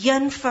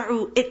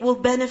 ينفع, it will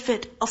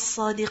benefit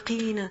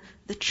الصادقين,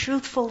 the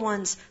truthful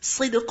ones.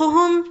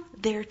 صدقهم,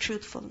 their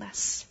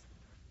truthfulness.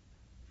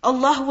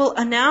 Allah will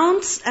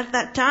announce at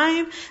that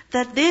time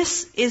that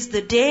this is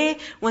the day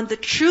when the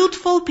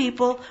truthful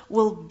people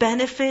will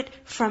benefit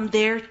from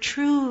their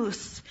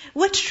truth.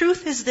 Which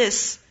truth is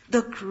this?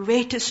 The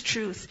greatest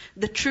truth.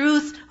 The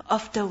truth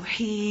of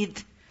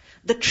Tawheed.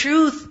 The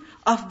truth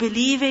of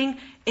believing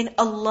in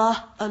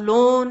Allah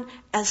alone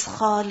as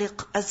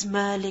Khaliq, as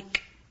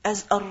Malik,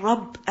 as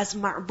Ar-Rabb, as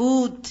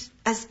Ma'bud,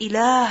 as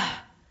Ilah.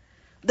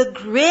 The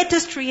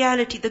greatest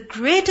reality, the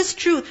greatest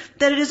truth,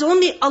 that it is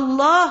only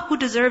Allah who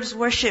deserves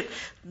worship.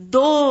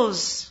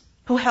 Those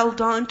who held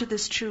on to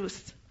this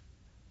truth,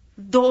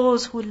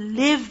 those who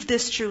lived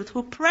this truth,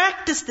 who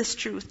practiced this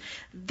truth,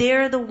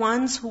 they're the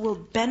ones who will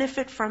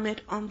benefit from it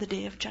on the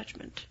Day of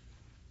Judgment.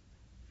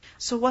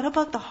 So what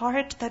about the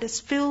heart that is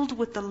filled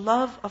with the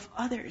love of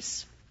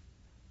others?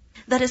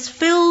 That is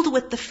filled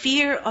with the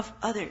fear of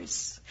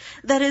others?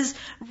 That is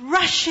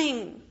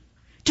rushing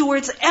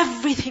towards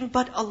everything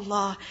but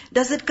Allah?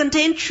 Does it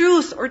contain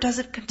truth or does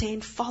it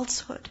contain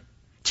falsehood?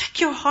 Check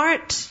your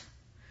heart.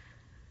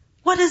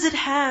 What does it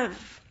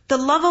have? The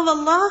love of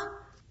Allah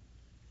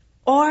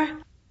or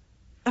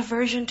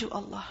aversion to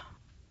Allah?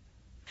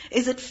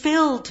 Is it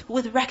filled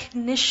with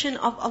recognition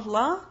of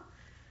Allah?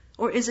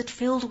 Or is it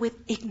filled with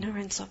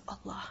ignorance of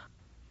Allah?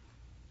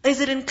 Is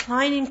it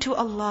inclining to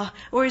Allah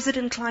or is it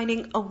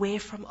inclining away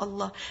from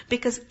Allah?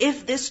 Because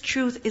if this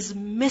truth is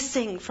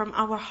missing from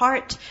our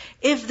heart,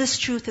 if this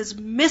truth is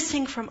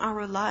missing from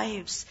our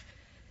lives,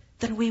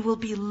 then we will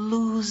be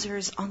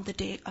losers on the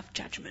Day of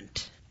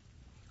Judgment.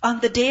 On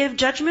the Day of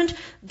Judgment,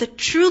 the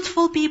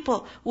truthful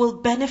people will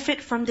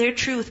benefit from their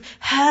truth.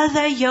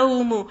 هَذَا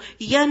يَوْمُ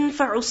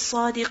يَنْفَعُ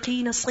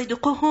الصَّادِقِينَ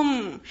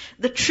صِدْقُهُمْ.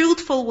 The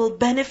truthful will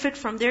benefit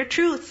from their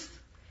truth.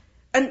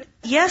 And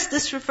yes,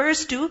 this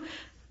refers to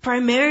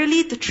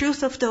primarily the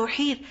truth of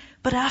Tawheed.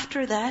 But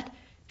after that,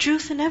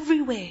 truth in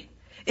every way.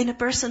 In a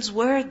person's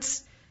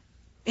words,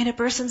 in a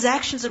person's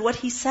actions, and what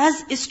he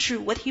says is true.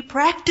 What he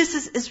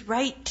practices is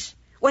right.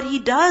 What he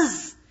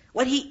does,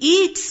 what he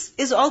eats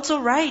is also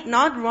right,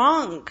 not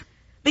wrong.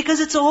 Because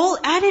it's a whole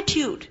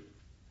attitude.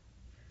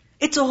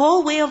 It's a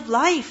whole way of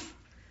life.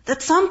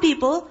 That some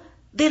people,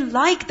 they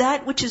like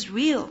that which is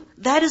real.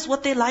 That is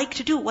what they like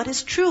to do. What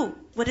is true.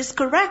 What is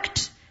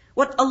correct.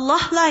 What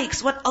Allah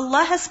likes. What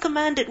Allah has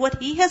commanded.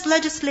 What He has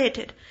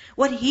legislated.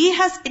 What He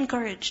has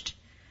encouraged.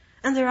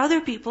 And there are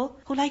other people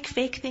who like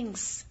fake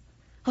things.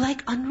 Who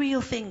like unreal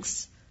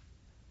things.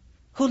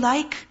 Who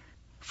like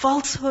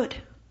falsehood.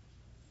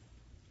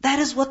 That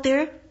is what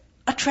they're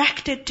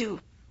attracted to.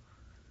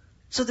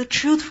 So the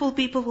truthful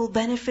people will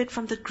benefit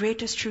from the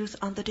greatest truth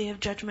on the Day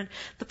of Judgment.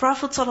 The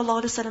Prophet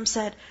ﷺ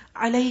said,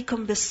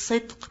 "Alaykum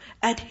bis-sidq."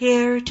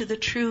 Adhere to the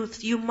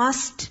truth. You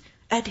must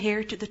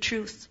adhere to the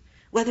truth.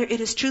 Whether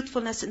it is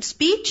truthfulness in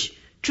speech,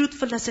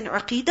 truthfulness in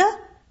aqeedah,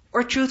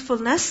 or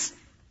truthfulness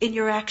in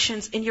your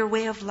actions, in your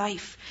way of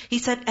life. He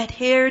said,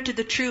 adhere to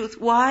the truth.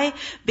 Why?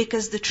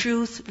 Because the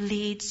truth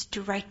leads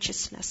to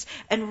righteousness.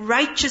 And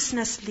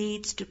righteousness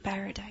leads to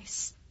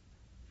paradise.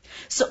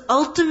 So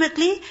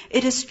ultimately,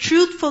 it is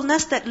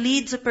truthfulness that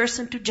leads a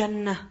person to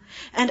Jannah.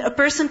 And a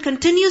person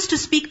continues to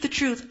speak the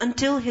truth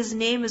until his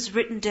name is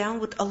written down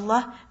with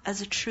Allah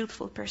as a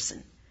truthful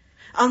person.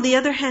 On the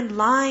other hand,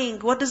 lying,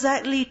 what does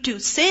that lead to?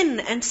 Sin.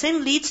 And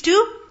sin leads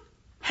to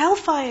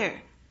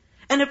hellfire.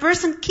 And a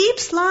person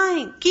keeps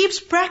lying,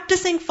 keeps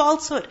practicing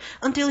falsehood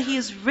until he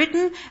is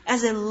written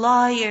as a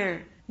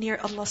liar near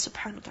Allah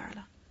subhanahu wa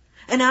ta'ala.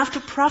 And after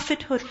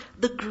prophethood,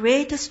 the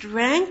greatest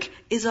rank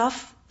is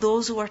of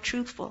those who are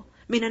truthful.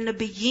 مِنَ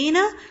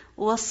النَّبِيِّينَ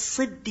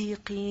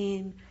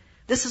وَالصِّدِّيقِينَ.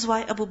 This is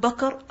why Abu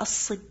Bakr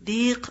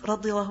as-Siddiq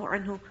radiyallahu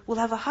anhu will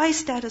have a high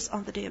status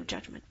on the Day of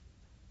Judgment.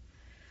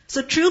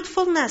 So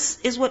truthfulness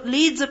is what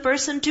leads a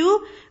person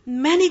to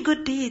many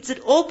good deeds.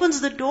 It opens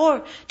the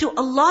door to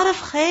a lot of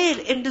khair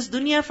in this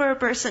dunya for a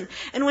person.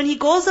 And when he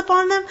goes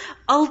upon them,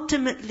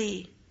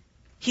 ultimately,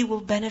 he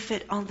will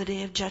benefit on the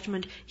Day of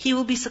Judgment. He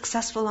will be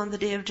successful on the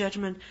Day of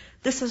Judgment.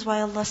 This is why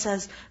Allah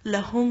says,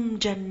 لَهُمْ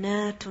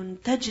جَنَّاتٌ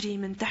تَجْرِي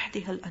مِنْ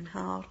تَحْتِهَا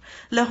الْأَنْهَارُ.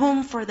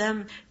 Lahum, for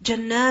them,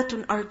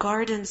 jannatun are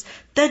gardens.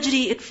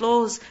 Tajri, it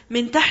flows.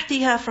 Min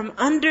tahtiha, from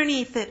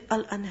underneath it,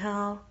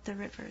 al-anhar, the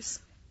rivers.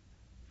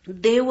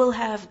 They will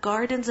have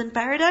gardens in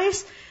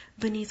paradise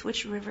beneath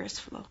which rivers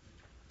flow.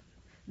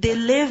 They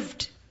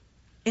lived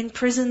in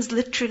prisons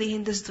literally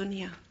in this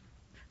dunya.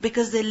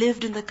 Because they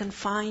lived in the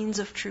confines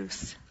of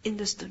truth in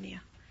this dunya.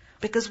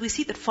 Because we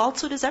see that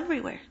falsehood is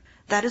everywhere.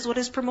 That is what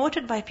is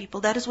promoted by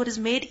people. That is what is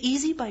made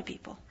easy by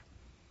people.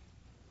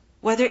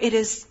 Whether it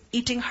is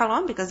eating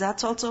haram, because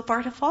that's also a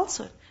part of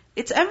falsehood.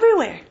 It's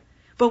everywhere.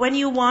 But when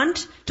you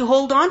want to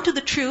hold on to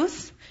the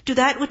truth, to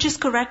that which is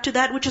correct, to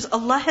that which is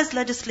Allah has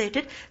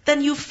legislated,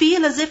 then you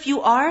feel as if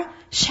you are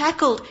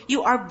shackled,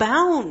 you are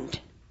bound.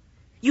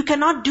 You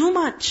cannot do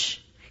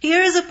much.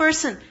 Here is a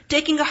person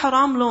taking a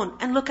haram loan,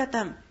 and look at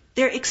them.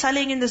 They're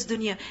excelling in this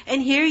dunya.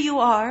 And here you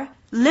are,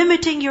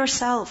 limiting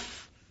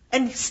yourself.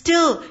 And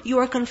still you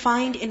are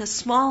confined in a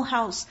small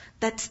house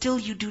that still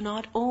you do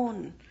not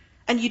own.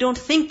 And you don't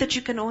think that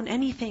you can own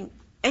anything,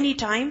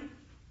 anytime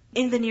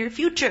in the near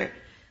future.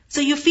 So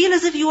you feel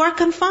as if you are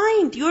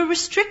confined, you are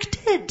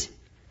restricted.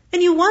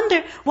 And you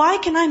wonder, why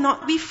can I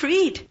not be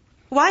freed?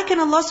 Why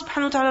can Allah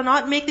subhanahu wa ta'ala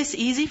not make this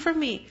easy for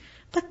me?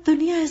 But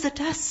dunya is a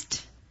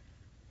test.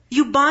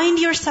 You bind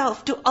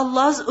yourself to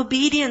Allah's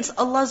obedience,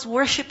 Allah's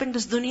worship in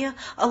this dunya,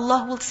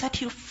 Allah will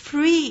set you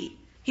free.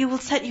 He will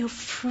set you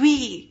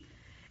free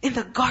in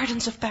the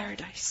gardens of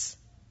paradise,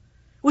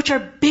 which are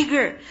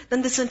bigger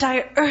than this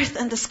entire earth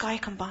and the sky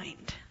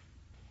combined.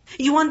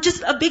 You want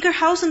just a bigger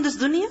house in this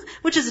dunya,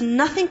 which is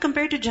nothing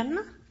compared to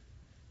Jannah?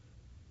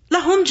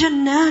 لَهُمْ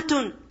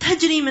جَنَّاتٌ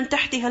تَجْرِي مِنْ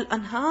تَحْتِهَا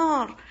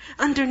الْأَنْهَارُ,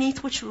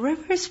 underneath which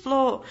rivers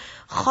flow.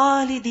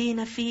 خَالِدِينَ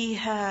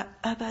فِيهَا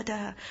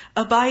أَبَدًا,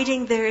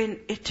 abiding therein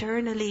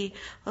eternally.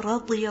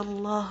 رَضِيَ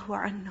اللَّهُ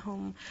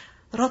عَنْهُمْ.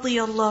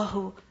 رَضِيَ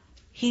اللَّهُ,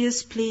 He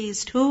is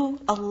pleased. Who?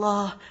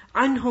 Allah.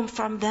 عَنْهُمْ,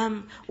 from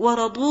them.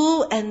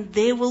 وَرَضُوا, and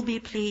they will be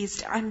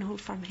pleased. عَنْهُ,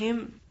 from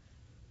Him.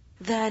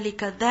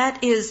 ذَلِكَ,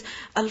 that is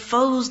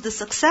al-fawz, the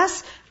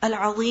success.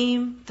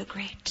 Al-azim, the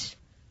great.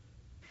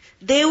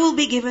 They will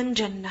be given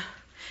Jannah.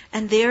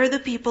 And they are the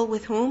people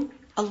with whom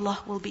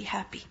Allah will be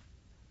happy.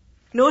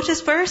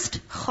 Notice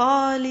first,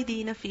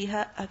 خَالِدِينَ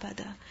فِيهَا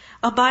أَبَدًا.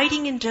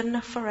 Abiding in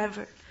Jannah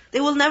forever. They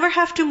will never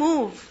have to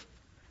move,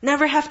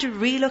 never have to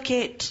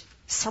relocate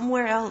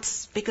somewhere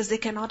else because they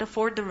cannot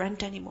afford the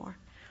rent anymore,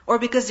 or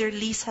because their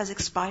lease has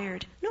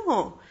expired.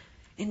 No.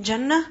 In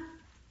Jannah,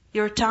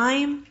 your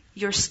time,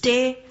 your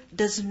stay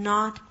does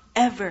not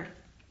ever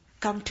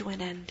come to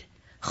an end.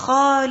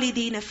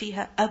 خَالِدِينَ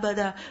فِيهَا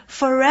أَبَدًا.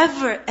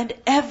 Forever and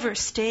ever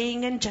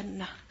staying in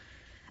Jannah.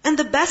 And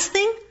the best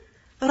thing,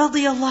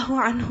 رَضِيَ اللَّهُ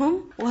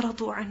عَنْهُمْ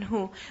وَرَضُوا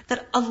عَنْهُ.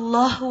 That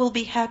Allah will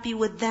be happy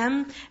with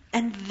them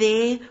and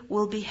they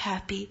will be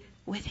happy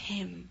with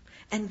Him.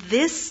 And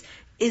this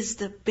is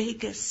the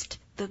biggest,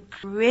 the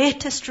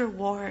greatest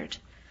reward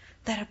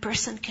that a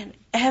person can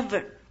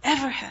ever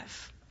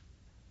have.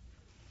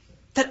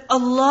 That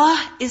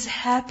Allah is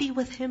happy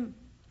with him.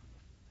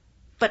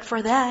 But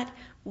for that,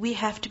 we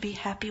have to be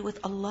happy with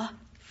Allah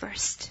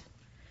first.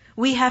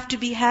 We have to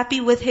be happy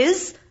with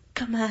His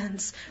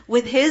commands,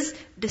 with His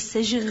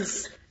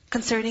decisions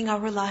concerning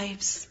our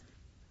lives.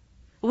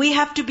 We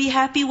have to be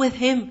happy with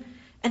Him,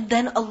 and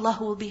then Allah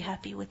will be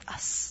happy with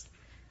us.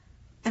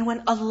 And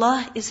when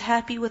Allah is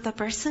happy with a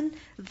person,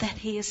 then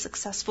he is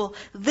successful.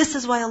 This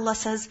is why Allah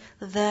says,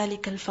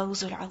 ذَلِكَ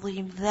الْفَوْزُ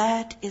الْعَظِيمُ.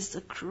 That is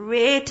the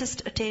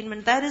greatest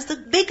attainment. That is the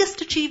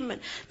biggest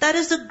achievement. That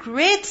is a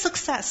great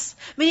success.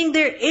 Meaning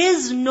there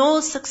is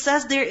no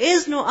success, there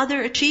is no other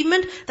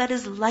achievement that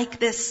is like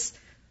this.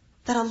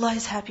 That Allah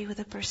is happy with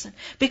a person.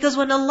 Because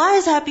when Allah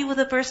is happy with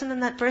a person,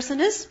 then that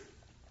person is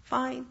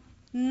fine.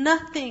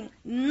 Nothing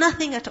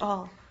at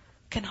all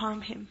can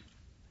harm him.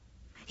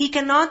 He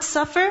cannot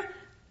suffer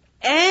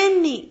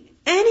any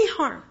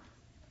harm.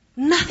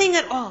 Nothing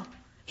at all.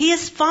 He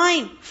is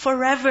fine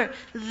forever.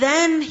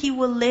 Then he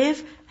will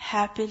live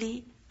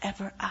happily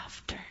ever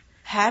after.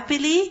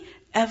 Happily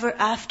ever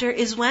after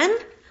is when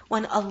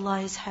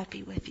Allah is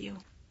happy with you.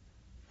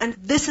 And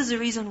this is the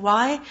reason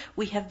why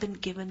we have been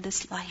given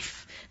this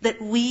life.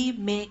 That we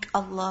make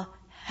Allah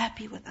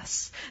happy with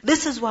us.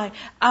 This is why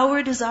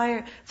our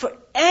desire for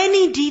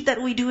any deed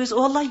that we do is,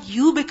 oh Allah,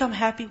 you become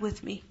happy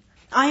with me.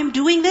 I am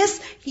doing this,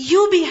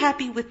 you be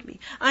happy with me.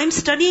 I am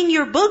studying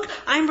your book,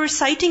 I am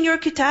reciting your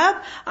kitab,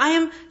 I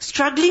am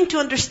struggling to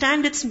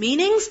understand its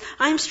meanings,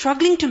 I am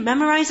struggling to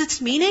memorize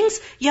its meanings.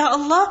 Ya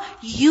Allah,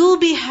 you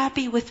be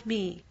happy with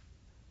me.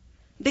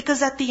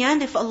 Because at the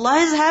end, if Allah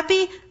is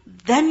happy,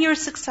 then you're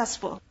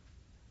successful.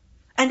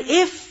 And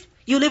if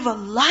you live a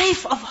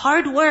life of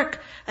hard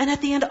work, and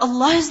at the end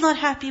Allah is not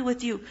happy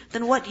with you,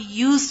 then what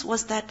use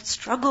was that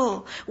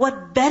struggle?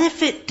 What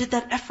benefit did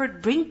that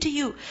effort bring to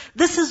you?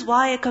 This is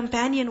why a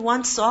companion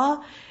once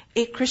saw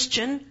a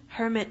Christian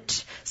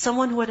hermit,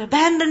 someone who had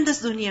abandoned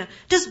this dunya,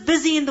 just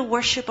busy in the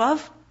worship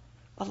of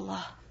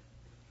Allah.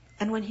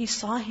 And when he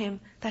saw him,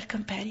 that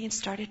companion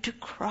started to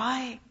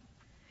cry.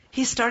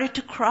 He started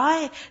to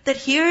cry that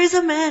here is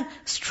a man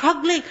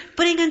struggling,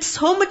 putting in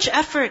so much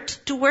effort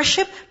to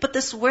worship, but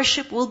this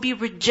worship will be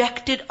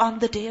rejected on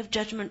the Day of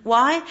Judgment.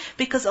 Why?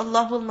 Because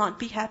Allah will not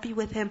be happy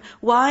with him.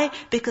 Why?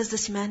 Because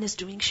this man is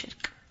doing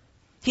shirk.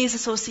 He is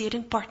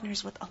associating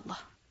partners with Allah.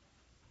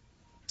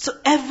 So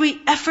every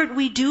effort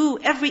we do,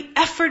 every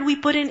effort we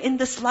put in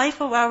this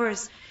life of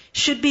ours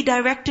should be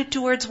directed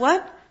towards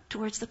what?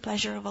 Towards the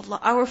pleasure of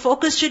Allah. Our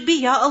focus should be,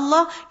 Ya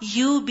Allah,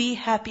 you be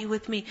happy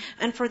with me.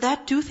 And for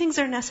that, two things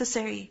are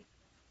necessary.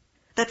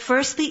 That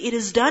firstly, it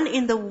is done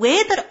in the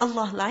way that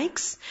Allah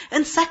likes.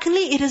 And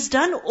secondly, it is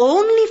done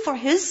only for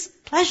His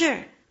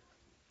pleasure.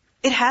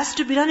 It has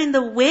to be done in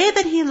the way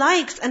that He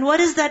likes. And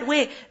what is that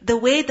way? The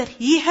way that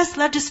He has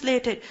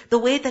legislated. The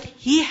way that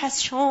He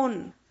has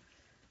shown.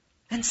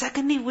 And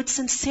secondly, with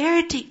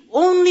sincerity,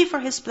 only for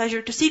His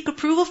pleasure. To seek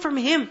approval from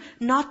Him,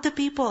 not the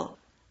people.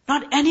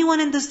 Not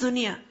anyone in this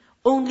dunya.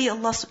 Only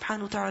Allah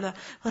subhanahu wa ta'ala.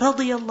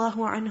 رَضِيَ اللَّهُ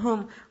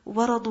عَنْهُمْ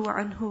وَرَضُوا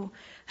عَنْهُ.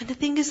 And the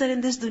thing is that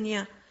in this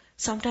dunya,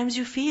 sometimes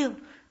you feel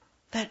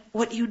that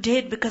what you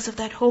did, because of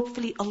that,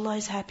 hopefully Allah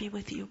is happy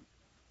with you.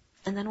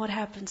 And then what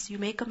happens? You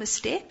make a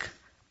mistake,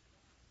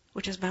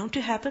 which is bound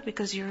to happen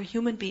because you're a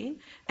human being,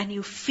 and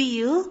you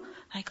feel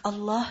like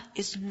Allah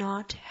is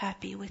not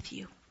happy with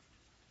you.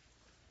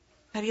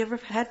 Have you ever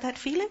had that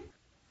feeling?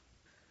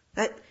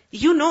 That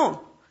you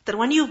know that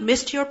when you've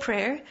missed your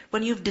prayer,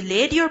 when you've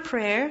delayed your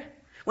prayer,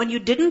 when you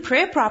didn't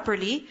pray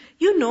properly,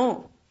 you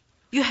know,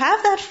 you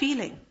have that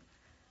feeling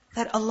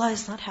that Allah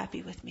is not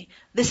happy with me.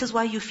 This is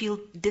why you feel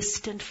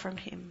distant from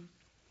Him.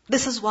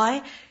 This is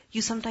why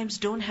you sometimes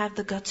don't have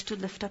the guts to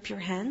lift up your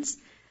hands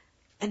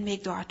and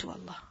make dua to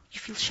Allah. You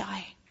feel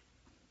shy.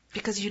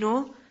 Because you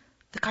know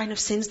the kind of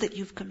sins that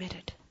you've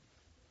committed.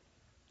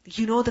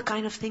 You know the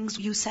kind of things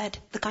you said,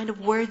 the kind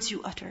of words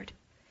you uttered.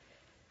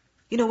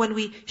 You know, when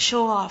we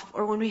show off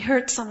or when we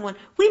hurt someone,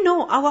 we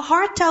know, our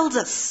heart tells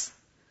us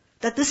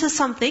that this is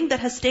something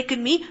that has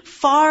taken me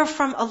far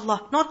from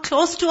Allah. Not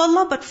close to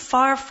Allah, but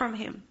far from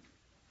Him.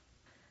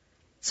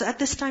 So at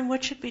this time,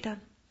 what should be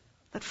done?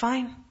 That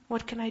fine,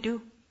 what can I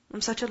do? I'm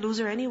such a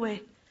loser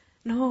anyway.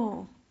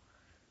 No.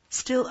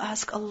 Still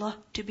ask Allah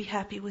to be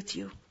happy with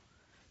you.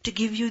 To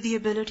give you the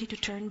ability to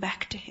turn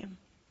back to Him.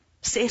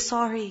 Say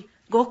sorry.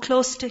 Go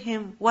close to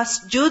Him.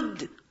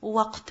 Wasjud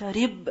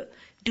waqtarib.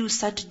 Do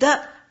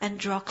sajda and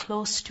draw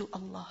close to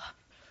Allah.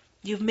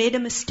 You've made a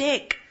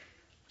mistake.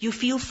 You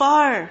feel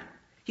far.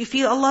 You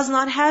feel Allah's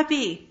not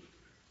happy.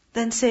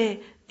 Then say,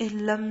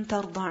 إِلَّمْ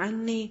تَرْضَ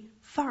عَنِّي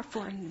فَاعْفُ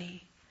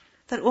عَنِّي.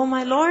 That, oh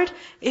my Lord,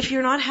 if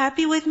you're not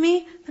happy with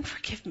me, then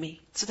forgive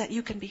me, so that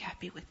you can be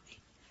happy with me.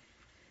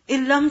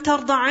 إِلَّمْ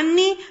تَرْضَ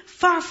عَنِّي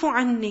فَاعْفُ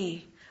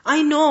عَنِّي.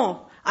 I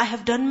know I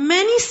have done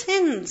many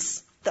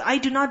sins that I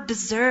do not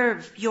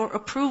deserve your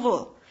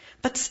approval.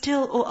 But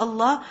still, oh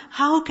Allah,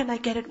 how can I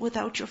get it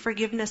without your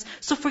forgiveness?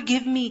 So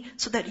forgive me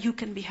so that you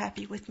can be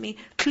happy with me.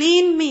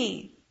 Clean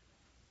me.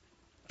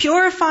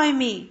 Purify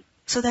me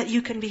so that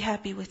you can be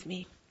happy with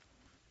me.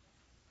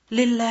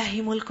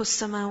 لِلَّهِ مُلْكُ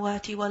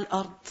السَّمَاوَاتِ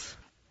وَالْأَرْضِ.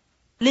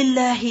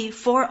 Lillahi,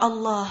 for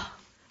Allah,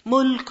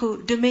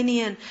 mulku,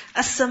 dominion,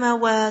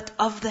 as-samawat,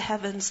 of the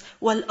heavens,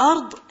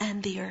 wal-ard,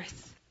 and the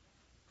earth.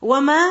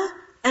 Wama,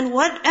 and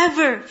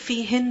whatever,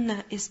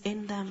 fihinna, is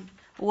in them.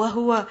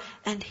 Wahuwa,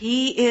 and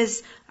He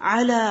is,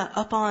 ala,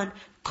 upon,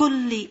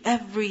 kulli,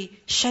 every,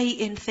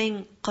 shay'in,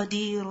 thing,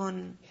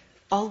 qadirun,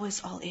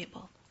 always all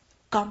able,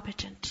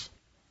 competent.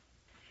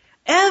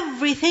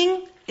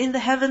 Everything in the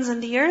heavens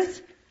and the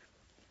earth,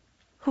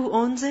 who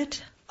owns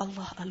it?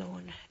 Allah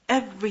alone.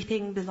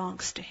 Everything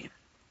belongs to Him.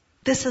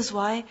 This is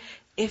why,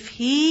 if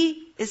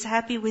He is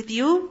happy with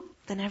you,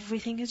 then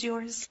everything is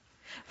yours.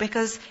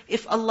 Because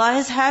if Allah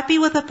is happy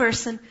with a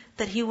person,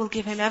 then He will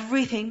give him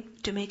everything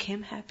to make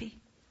him happy.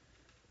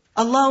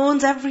 Allah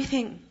owns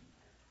everything.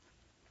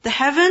 The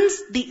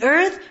heavens, the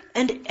earth,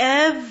 and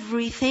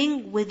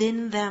everything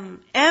within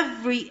them.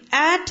 Every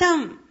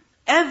atom,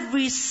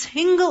 every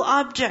single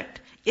object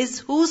is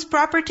whose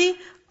property?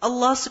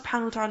 Allah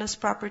subhanahu wa ta'ala's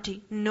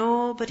property.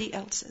 Nobody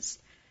else's.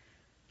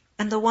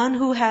 And the one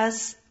who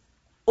has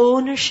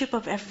ownership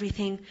of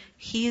everything,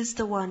 He is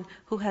the one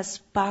who has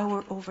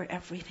power over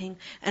everything.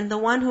 And the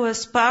one who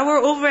has power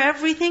over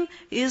everything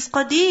is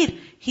Qadir.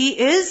 He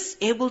is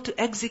able to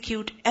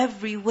execute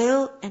every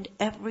will and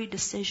every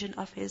decision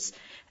of His.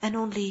 And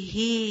only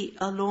He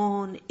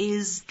alone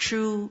is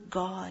true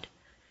God.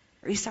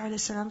 Isa alayhi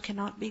salam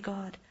cannot be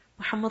God.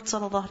 Muhammad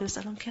sallallahu alayhi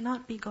wa sallam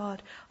cannot be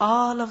God.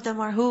 All of them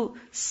are who?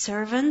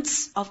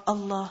 Servants of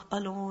Allah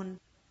alone.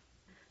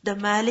 The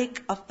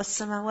Malik of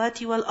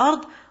as-samawati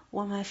wal-ard,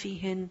 وَمَا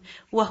فِيهِنْ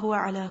وَهُوَ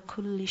عَلَى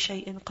كُلِّ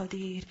شَيْءٍ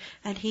قَدِيرٍ.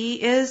 And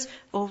He is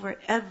over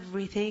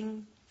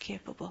everything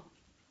capable.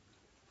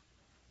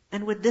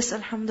 And with this,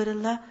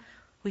 alhamdulillah,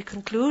 we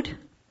conclude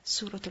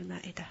Surah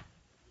Al-Ma'idah,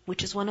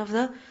 which is one of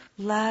the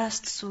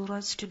last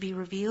surahs to be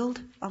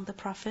revealed on the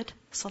Prophet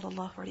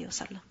sallallahu alaihi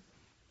wasallam.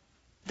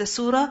 The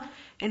surah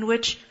in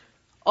which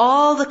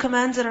all the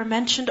commands that are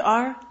mentioned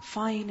are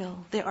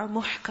final. They are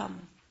muhkam.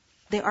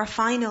 They are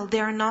final. They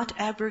are not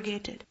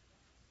abrogated.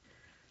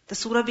 The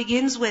surah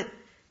begins with,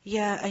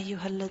 Ya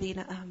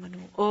ayyuhalladhina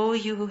amanu. O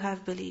you who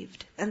have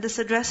believed. And this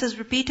address is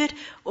repeated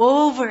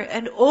over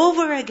and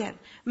over again.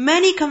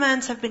 Many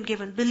commands have been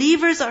given.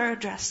 Believers are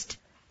addressed.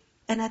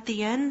 And at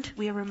the end,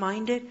 we are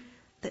reminded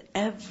that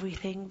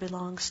everything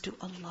belongs to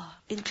Allah.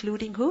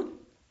 Including who?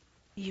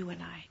 You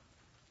and I.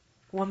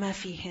 وَمَا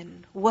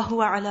فِيهِنْ وَهُوَ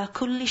عَلَى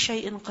كُلِّ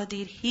شَيْءٍ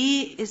قَدِيرٍ.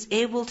 He is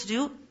able to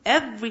do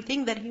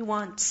everything that He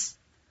wants.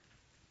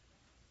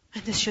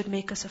 And this should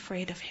make us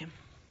afraid of Him.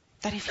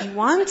 That if He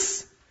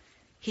wants,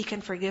 He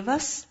can forgive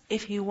us.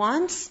 If He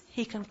wants,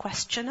 He can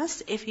question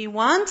us. If He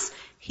wants,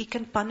 He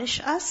can punish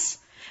us.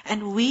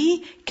 And we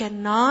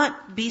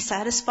cannot be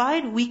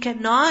satisfied. We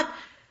cannot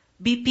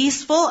be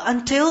peaceful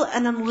until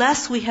and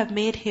unless we have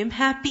made Him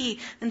happy.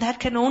 And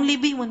that can only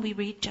be when we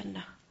reach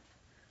Jannah.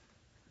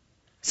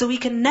 So we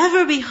can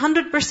never be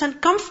 100%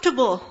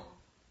 comfortable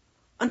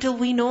until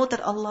we know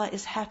that Allah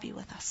is happy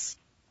with us.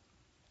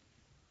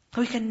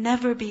 We can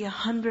never be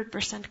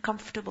 100%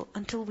 comfortable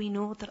until we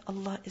know that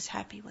Allah is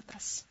happy with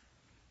us.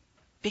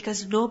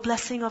 Because no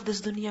blessing of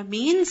this dunya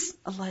means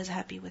Allah is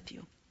happy with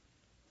you.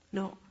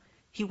 No.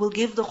 He will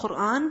give the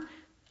Quran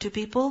to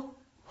people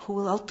who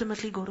will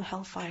ultimately go to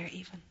hellfire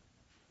even.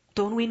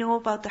 Don't we know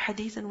about the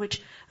hadith in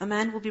which a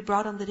man will be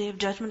brought on the Day of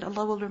Judgment?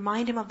 Allah will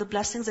remind him of the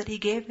blessings that He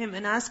gave him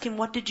and ask him,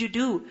 what did you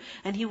do?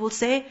 And he will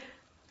say,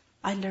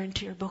 I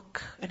learned your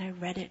book and I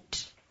read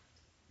it.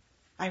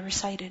 I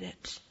recited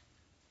it.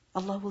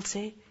 Allah will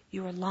say,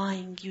 you are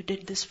lying, you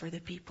did this for the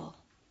people.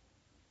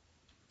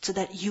 So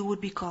that you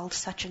would be called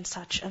such and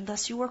such, and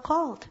thus you were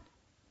called.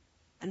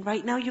 And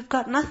right now you've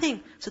got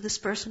nothing, so this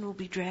person will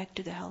be dragged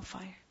to the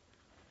hellfire.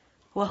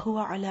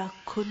 وَهُوَ عَلَى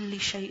كُلِّ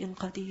شَيْءٍ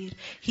قَدِيرٍ.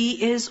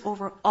 He is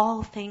over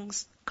all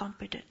things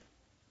competent.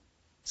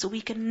 So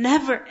we can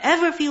never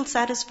ever feel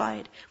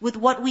satisfied with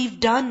what we've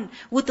done,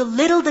 with the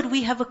little that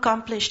we have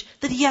accomplished,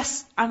 that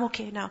yes, I'm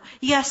okay now.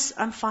 Yes,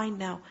 I'm fine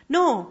now.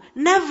 No,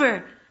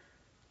 never.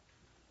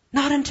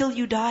 Not until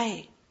you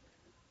die.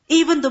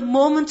 Even the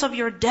moments of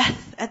your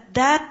death, at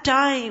that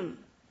time,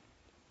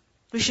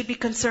 we should be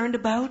concerned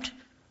about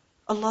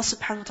Allah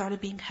subhanahu wa ta'ala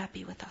being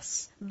happy with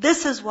us.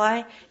 This is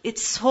why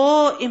it's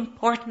so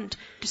important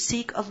to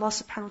seek Allah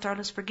subhanahu wa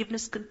ta'ala's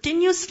forgiveness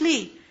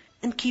continuously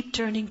and keep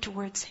turning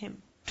towards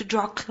Him, to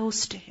draw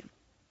close to Him.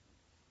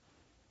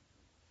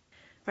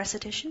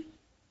 Recitation.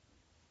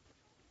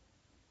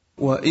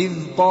 وَإِذْ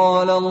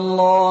قَالَ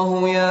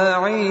اللَّهُ يَا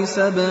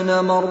عِيسَى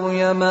ابْنَ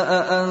مَرْيَمَ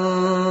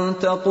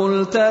أَأَنْتَ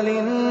قُلْتَ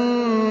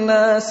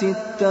لِلنَّاسِ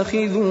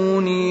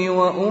اتَّخِذُونِي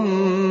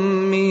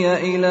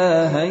وَأُمِّيَ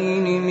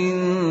إِلَٰهَيْنِ مِن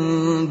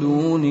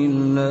دُونِ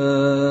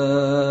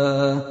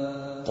اللَّهِ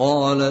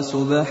قَالَ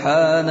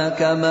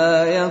سُبْحَانَكَ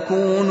مَا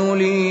يَكُونُ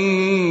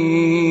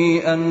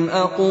لِي أَنْ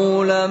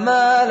أَقُولَ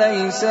مَا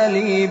لَيْسَ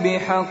لِي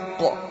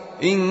بِحَقٍّ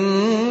إِن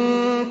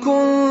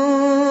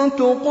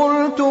كُنتُ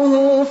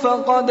قُلْتُهُ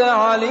فَقَدْ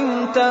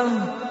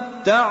عَلِمْتَهُ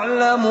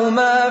تَعْلَمُ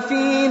مَا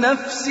فِي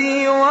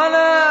نَفْسِي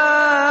وَلَا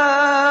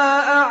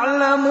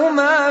أَعْلَمُ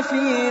مَا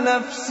في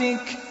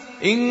نَفْسِكَ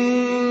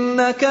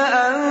إِنَّكَ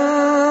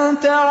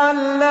أَنْتَ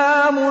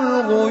عَلَّامُ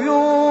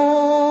الْغُيُوبِ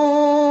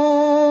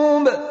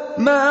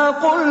مَا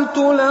قُلْتُ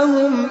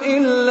لَهُمْ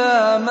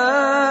إِلَّا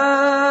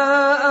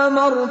مَا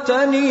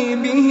أَمَرْتَنِي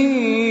بِهِ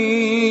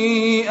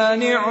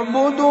أَنِ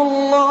اعْبُدُوا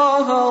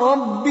اللَّهَ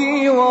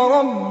رَبِّي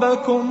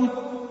وَرَبَّكُمْ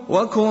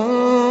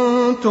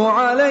وَكُنْتُ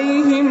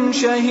عَلَيْهِمْ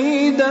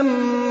شَهِيدًا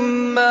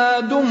مَا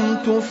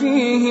دُمْتُ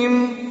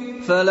فِيهِمْ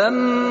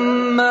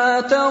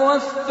فَلَمَّا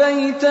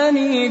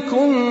تَوَفَّيْتَنِي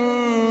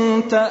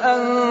كُنْتَ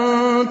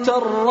أَنْتَ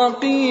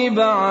الرَّقِيبَ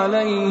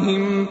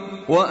عَلَيْهِمْ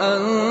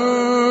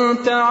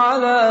وَأَنْتَ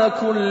عَلَى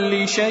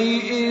كُلِّ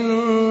شَيْءٍ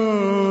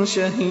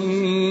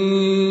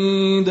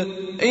شَهِيدٌ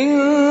إِن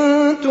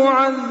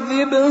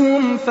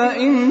تُعَذِّبْهُمْ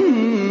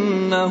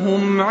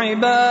فَإِنَّهُمْ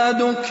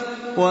عِبَادُكَ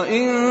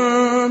وَإِن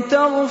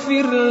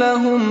تَغْفِرْ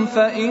لَهُمْ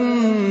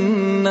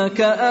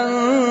فَإِنَّكَ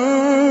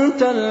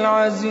أَنْتَ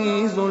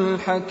الْعَزِيزُ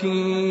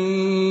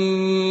الْحَكِيمُ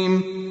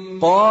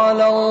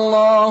قَالَ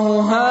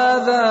اللَّهُ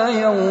هَذَا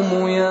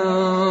يَوْمُ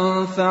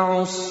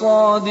يَنفَعُ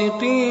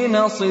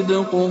الصَّادِقِينَ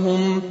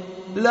صِدْقُهُمْ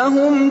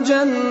لَهُمْ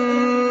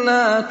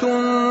جَنَّاتٌ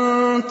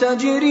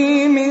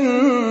تَجْرِي مِن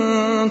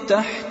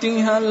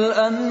تَحْتِهَا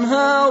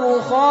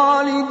الْأَنْهَارُ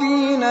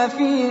خَالِدِينَ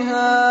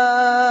فِيهَا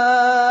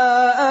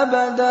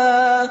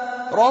أَبَدًا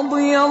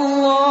رَضِيَ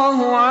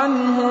اللَّهُ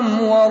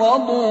عَنْهُمْ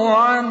وَرَضُوا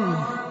عَنْهُ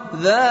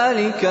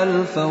ذَلِكَ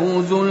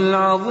الْفَوْزُ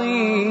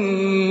الْعَظِيمُ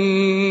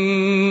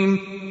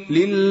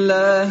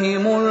لِلَّهِ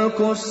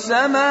مُلْكُ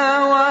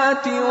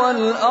السَّمَاوَاتِ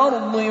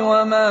وَالْأَرْضِ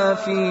وَمَا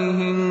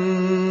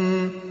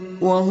فِيهِنَّ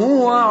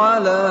وَهُوَ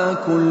عَلَى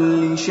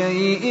كُلِّ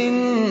شَيْءٍ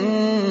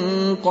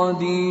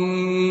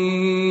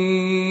قَدِيرٌ.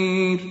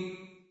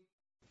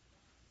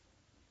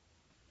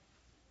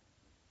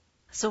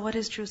 So what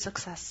is true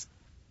success?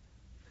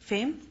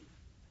 Fame?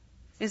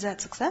 Is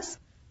that success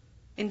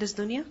in this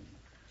dunya?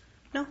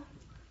 No.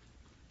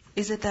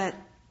 Is it that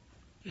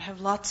you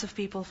have lots of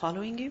people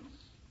following you?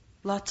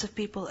 Lots of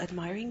people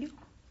admiring you?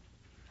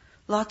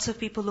 Lots of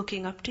people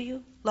looking up to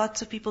you?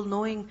 Lots of people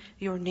knowing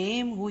your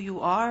name, who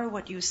you are,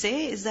 what you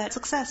say? Is that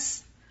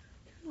success?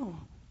 No.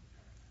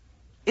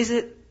 Is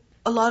it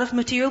a lot of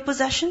material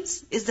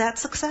possessions? Is that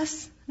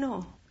success?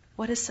 No.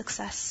 What is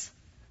success?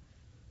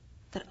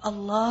 That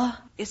Allah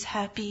is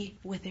happy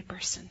with a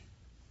person.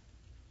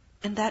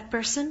 And that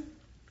person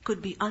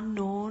could be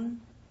unknown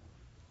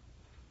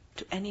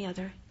to any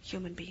other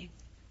human being.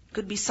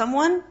 Could be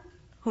someone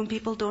whom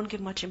people don't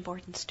give much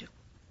importance to.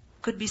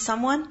 Could be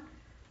someone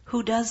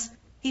who does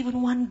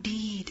even one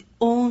deed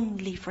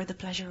only for the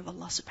pleasure of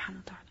Allah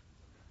subhanahu wa ta'ala.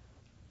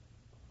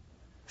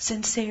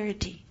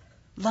 Sincerity,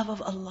 love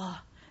of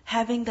Allah,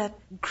 having that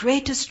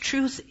greatest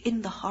truth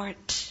in the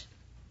heart.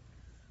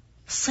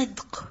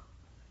 Sidq.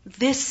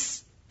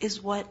 This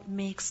is what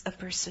makes a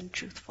person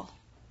truthful.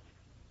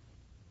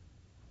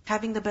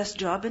 Having the best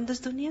job in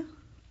this dunya,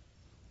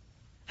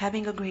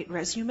 having a great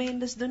resume in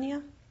this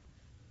dunya,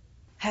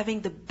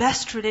 having the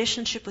best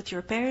relationship with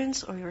your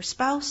parents or your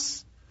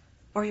spouse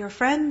or your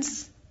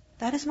friends,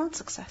 that is not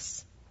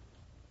success.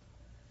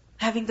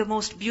 Having the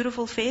most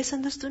beautiful face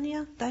in this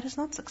dunya, that is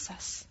not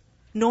success.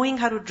 Knowing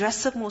how to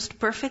dress up most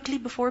perfectly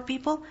before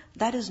people,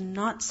 that is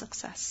not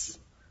success.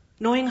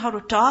 Knowing how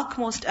to talk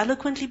most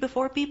eloquently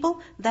before people,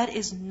 that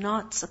is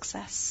not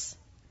success.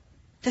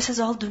 This is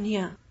all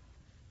dunya.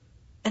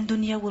 And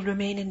dunya will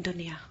remain in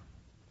dunya.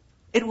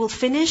 It will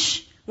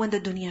finish when the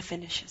dunya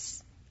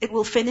finishes. It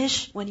will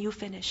finish when you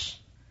finish.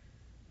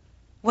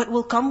 What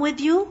will come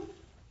with you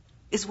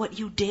is what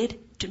you did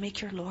to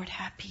make your Lord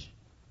happy.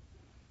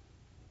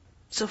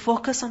 So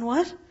focus on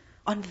what?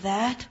 On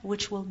that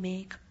which will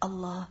make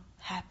Allah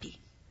happy.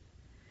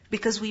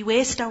 Because we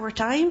waste our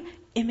time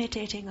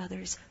imitating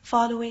others,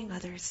 following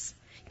others,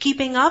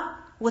 keeping up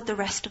with the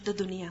rest of the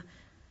dunya.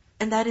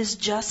 And that is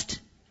just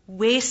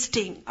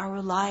wasting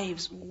our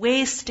lives,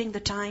 wasting the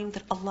time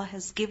that Allah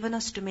has given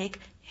us to make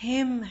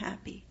Him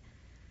happy.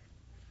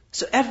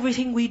 So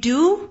everything we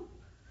do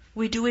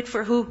it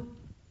for who?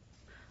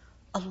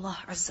 Allah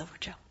Azza wa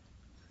Jal.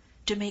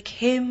 To make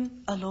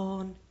Him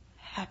alone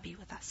happy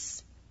with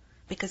us.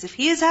 Because if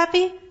He is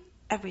happy,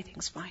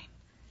 everything's fine.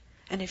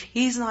 And if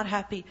He's not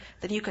happy,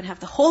 then you can have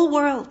the whole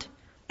world,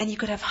 and you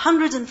could have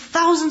hundreds and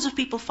thousands of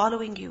people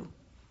following you.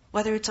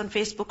 Whether it's on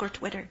Facebook or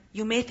Twitter.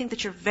 You may think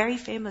that you're very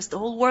famous, the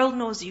whole world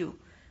knows you.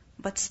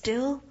 But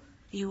still,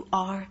 you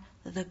are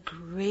the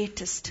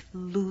greatest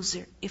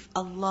loser if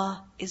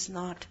Allah is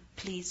not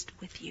pleased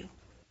with you.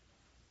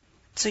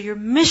 So your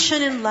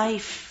mission in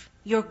life,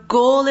 your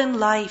goal in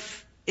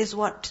life is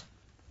what?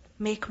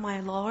 Make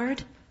my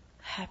Lord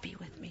happy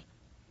with me.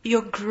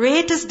 Your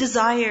greatest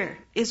desire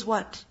is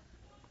what?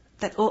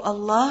 That, oh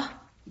Allah,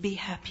 be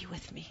happy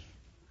with me.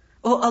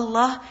 Oh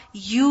Allah,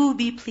 you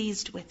be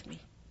pleased with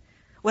me.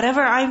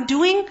 Whatever I'm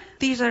doing,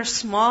 these are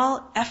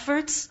small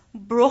efforts,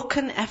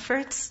 broken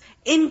efforts,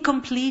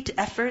 incomplete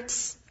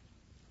efforts.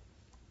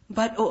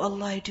 But oh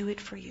Allah, I do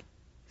it for you.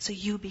 So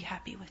you be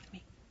happy with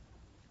me.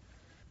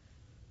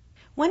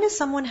 When is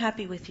someone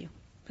happy with you?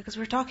 Because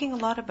we're talking a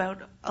lot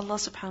about Allah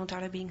subhanahu wa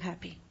ta'ala being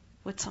happy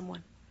with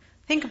someone.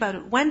 Think about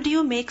it. When do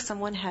you make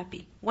someone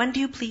happy? When do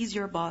you please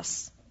your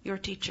boss, your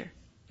teacher,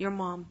 your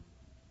mom?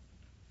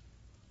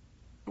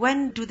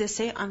 When do they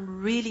say, I'm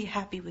really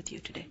happy with you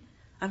today?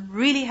 I'm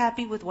really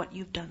happy with what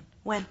you've done.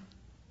 When?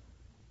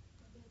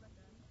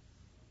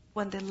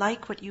 When they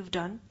like what you've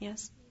done,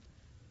 yes.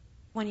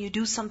 When you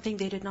do something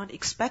they did not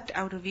expect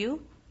out of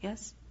you,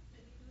 yes.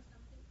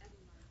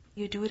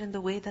 You do it in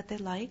the way that they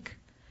like,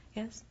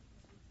 yes.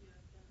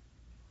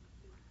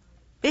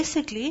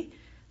 Basically,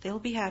 they'll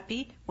be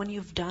happy when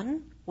you've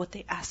done what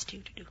they asked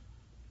you to do.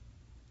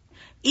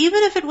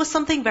 Even if it was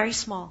something very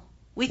small.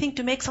 We think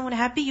to make someone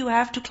happy, you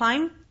have to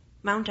climb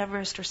Mount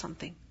Everest or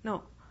something.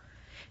 No.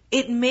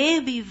 It may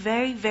be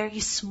very, very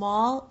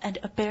small and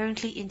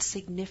apparently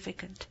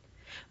insignificant.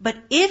 But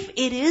if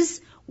it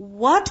is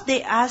what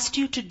they asked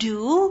you to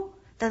do,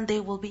 then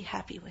they will be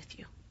happy with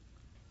you.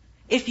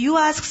 If you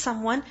ask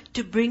someone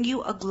to bring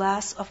you a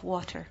glass of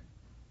water,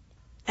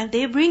 and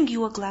they bring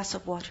you a glass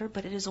of water,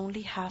 but it is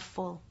only half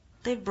full.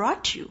 They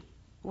brought you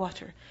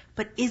water.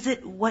 But is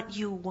it what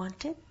you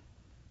wanted?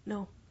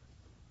 No.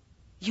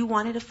 You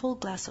wanted a full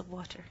glass of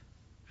water.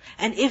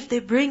 And if they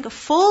bring a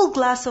full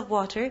glass of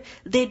water,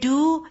 they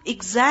do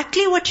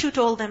exactly what you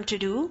told them to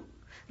do,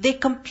 they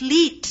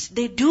complete,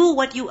 they do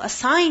what you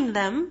assign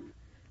them,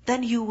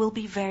 then you will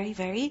be very,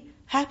 very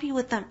happy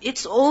with them.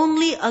 It's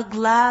only a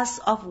glass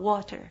of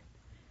water.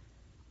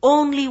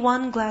 Only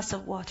one glass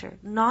of water,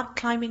 not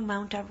climbing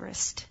Mount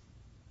Everest.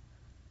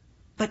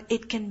 But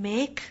it can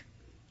make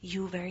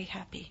you very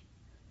happy.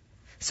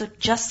 So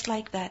just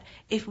like that,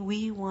 if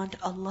we want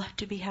Allah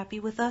to be happy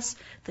with us,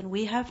 then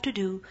we have to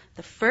do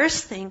the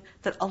first thing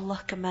that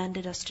Allah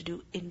commanded us to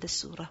do in this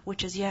surah,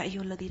 which is Ya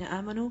ayyuhalladhina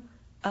amanu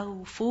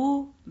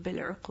awfu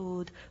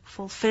bil'uqud.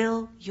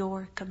 Fulfill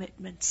your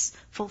commitments.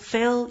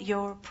 Fulfill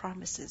your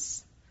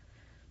promises.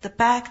 The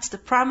pacts, the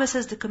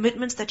promises, the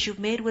commitments that you've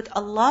made with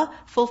Allah,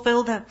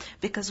 fulfill them.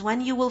 Because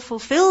when you will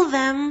fulfill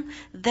them,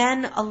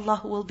 then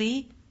Allah will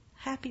be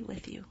happy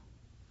with you.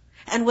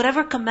 And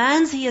whatever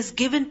commands He has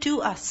given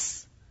to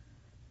us,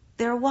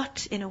 they're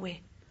what, in a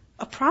way?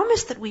 A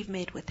promise that we've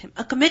made with Him.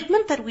 A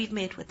commitment that we've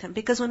made with Him.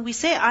 Because when we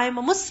say, I am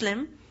a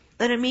Muslim,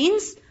 then it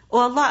means, oh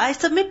Allah, I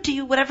submit to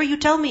you. Whatever you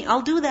tell me,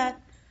 I'll do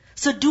that.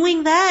 So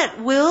doing that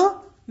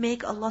will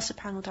make Allah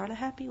subhanahu wa ta'ala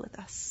happy with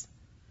us.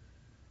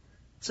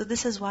 So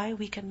this is why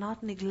we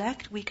cannot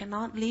neglect, we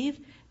cannot leave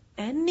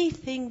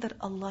anything that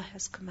Allah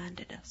has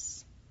commanded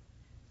us.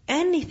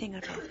 Anything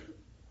at all.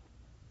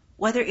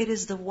 Whether it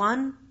is the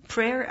one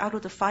prayer out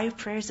of the 5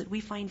 prayers that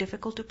we find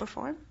difficult to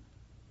perform,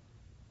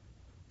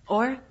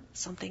 or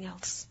something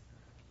else.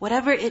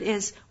 Whatever it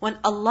is, when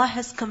Allah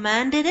has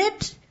commanded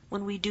it,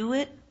 when we do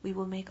it, we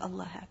will make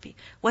Allah happy.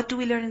 What do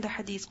we learn in the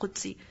Hadith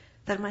Qudsi?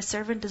 That my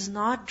servant does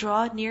not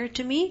draw near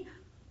to me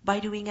by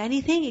doing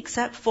anything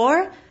except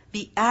for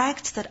the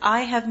acts that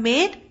I have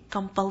made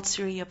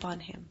compulsory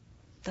upon him.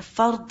 The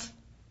fard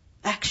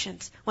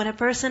actions. When a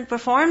person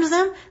performs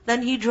them,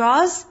 then he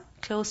draws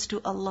close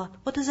to Allah.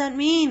 What does that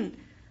mean?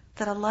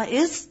 That Allah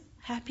is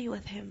happy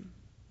with him.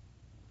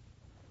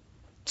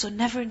 So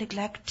never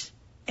neglect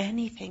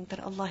anything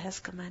that Allah has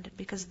commanded,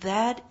 because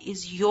that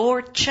is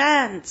your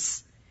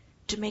chance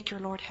to make your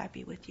Lord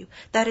happy with you.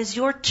 That is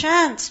your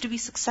chance to be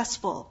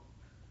successful.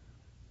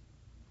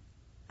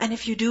 And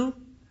if you do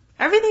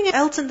everything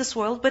else in this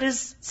world, but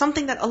is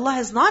something that Allah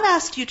has not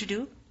asked you to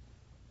do,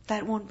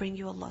 that won't bring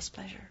you Allah's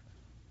pleasure.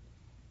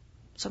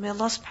 So may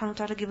Allah subhanahu wa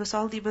ta'ala give us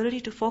all the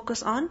ability to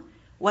focus on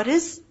what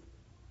is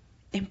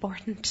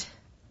important.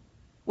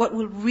 What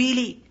will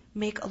really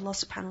make Allah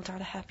subhanahu wa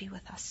ta'ala happy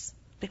with us.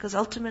 Because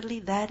ultimately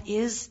that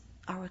is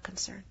our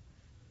concern.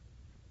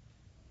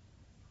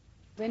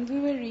 When we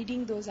were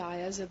reading those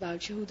ayahs about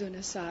Yahud and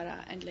Nasara,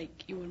 and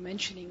like you were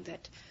mentioning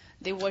that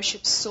they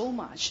worship so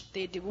much,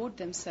 they devote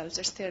themselves,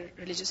 it's their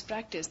religious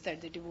practice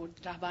that they devote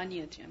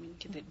Rahbaniyat,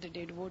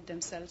 they devote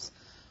themselves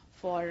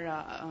for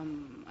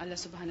Allah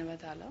subhanahu wa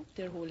ta'ala,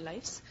 their whole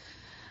lives.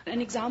 An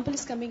example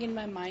is coming in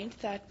my mind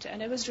that,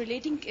 and I was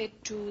relating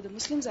it to the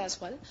Muslims as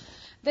well,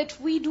 that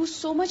we do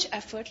so much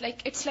effort,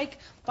 like it's like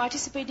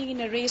participating in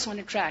a race on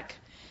a track.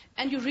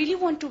 And you really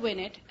want to win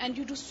it, and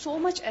you do so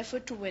much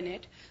effort to win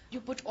it. You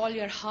put all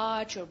your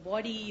heart, your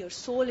body, your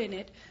soul in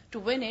it to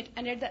win it,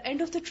 and at the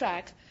end of the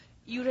track,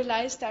 you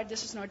realize that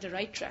this is not the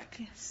right track.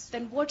 Yes.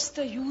 Then what's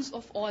the use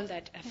of all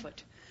that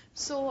effort?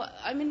 So,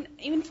 I mean,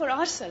 even for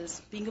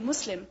ourselves, being a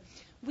Muslim,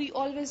 we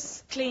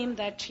always claim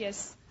that,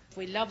 yes,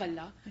 we love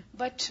Allah.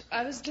 But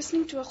I was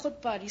listening to a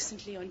khutbah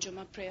recently on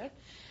Jummah prayer.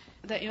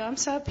 The Imam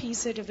Sahib, he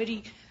said a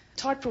very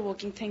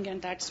thought-provoking thing,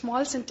 and that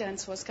small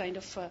sentence was kind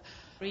of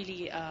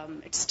really,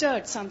 it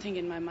stirred something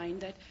in my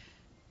mind, that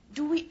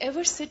do we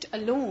ever sit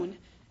alone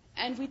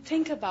and we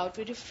think about,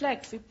 we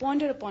reflect, we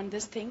ponder upon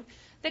this thing,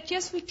 that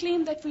yes, we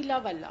claim that we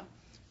love Allah.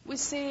 We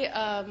say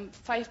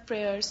 5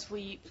 prayers,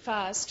 we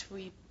fast,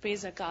 we pay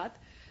zakat,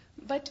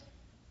 but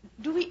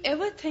do we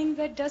ever think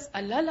that does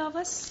Allah love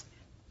us?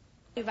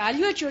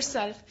 Evaluate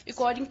yourself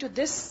according to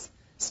this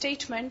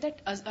statement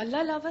that does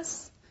Allah love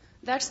us?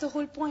 That's the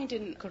whole point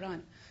in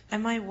Quran.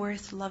 Am I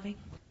worth loving?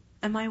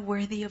 Am I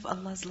worthy of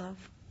Allah's love?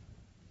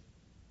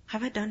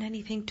 Have I done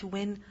anything to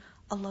win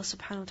Allah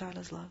subhanahu wa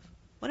ta'ala's love?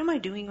 What am I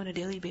doing on a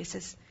daily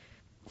basis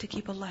to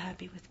keep Allah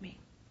happy with me?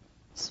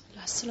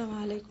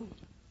 Assalamu alaikum.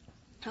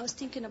 I was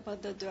thinking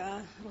about the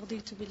dua,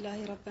 رَضِيتُ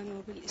بِاللَّهِ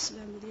رَبًّا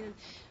وَبِالْإِسْلَامِ دِينًا.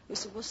 We're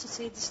supposed to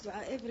say this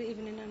dua every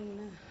evening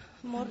and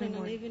morning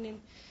and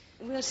evening.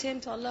 We are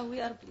saying to Allah, we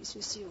are pleased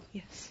with you.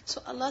 Yes.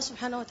 So Allah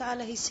subhanahu wa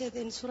ta'ala, He said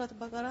in Surah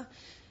Baqarah,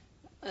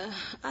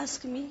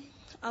 ask me,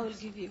 I will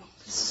give you.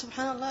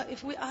 Subhanallah,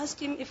 if we ask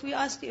Him,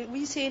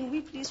 we saying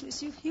we pleased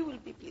with you, He will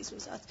be pleased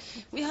with us.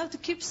 We have to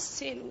keep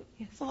saying,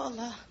 oh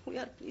Allah, we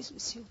are pleased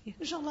with you.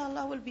 Inshallah,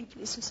 Allah will be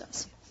pleased with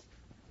us.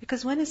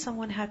 Because when is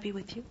someone happy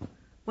with you?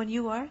 When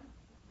you are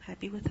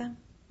happy with them.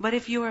 But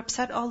if you are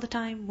upset all the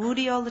time,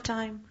 moody all the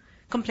time,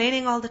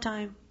 complaining all the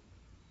time,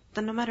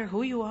 then no matter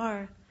who you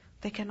are,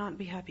 they cannot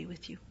be happy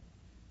with you.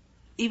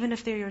 Even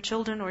if they're your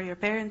children or your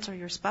parents or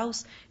your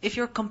spouse, if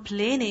you're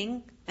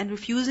complaining and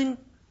refusing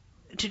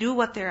to do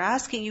what they're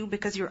asking you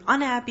because you're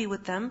unhappy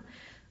with them,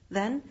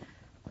 then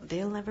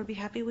they'll never be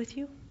happy with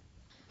you.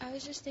 I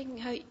was just thinking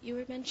how you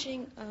were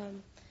mentioning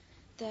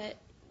that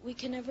we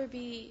can never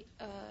be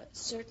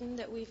certain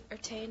that we've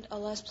attained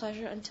Allah's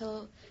pleasure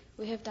until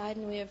we have died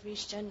and we have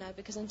reached Jannah,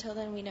 because until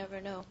then we never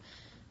know.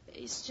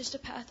 It's just a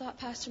thought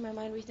passed through my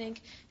mind. We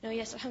think,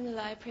 yes,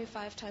 alhamdulillah, I pray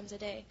 5 times a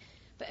day.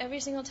 But every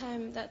single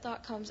time that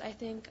thought comes, I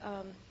think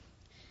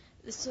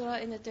the surah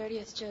in the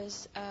 30th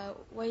juz,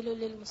 وَيْلُ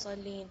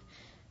لِلْمُصَلِّينَ,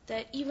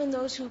 that even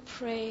those who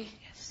pray,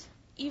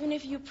 even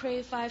if you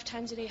pray 5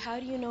 times a day, how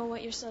do you know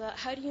what your salah,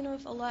 how do you know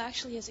if Allah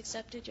actually has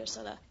accepted your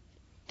salah?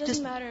 It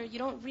doesn't matter. You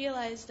don't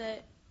realize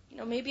that,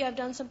 maybe I've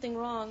done something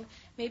wrong.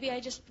 Maybe I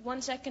just,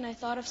 1 second I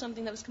thought of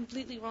something that was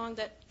completely wrong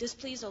that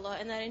displeased Allah,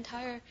 and that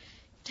entire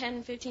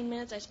 10, 15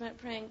 minutes I spent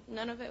praying,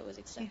 none of it was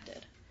accepted.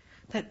 Yes.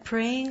 That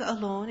praying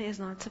alone is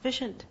not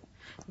sufficient.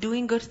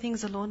 Doing good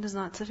things alone is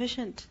not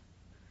sufficient.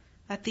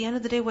 At the end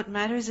of the day, what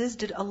matters is,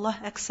 did Allah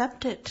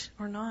accept it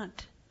or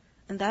not?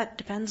 And that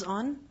depends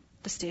on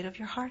the state of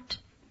your heart.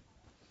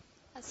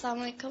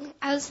 Assalamu alaikum.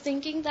 I was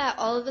thinking that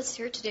all of us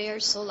here today are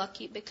so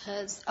lucky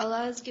because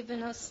Allah has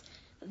given us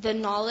the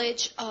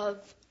knowledge of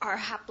our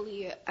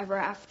happily ever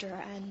after.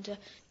 And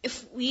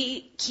if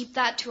we keep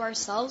that to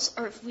ourselves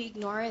or if we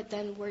ignore it,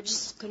 then we're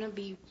just going to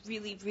be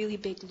really, really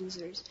big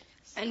losers.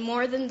 And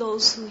more than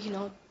those who,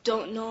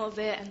 don't know of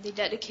it and they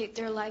dedicate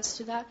their lives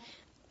to that,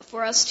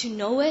 for us to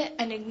know it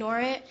and ignore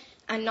it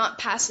and not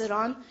pass it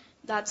on,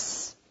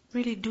 that's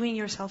really doing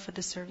yourself a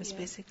disservice,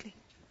 basically.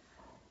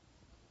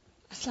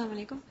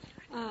 Assalamu alaikum.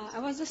 I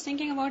was just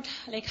thinking about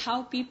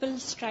how people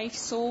strive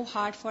so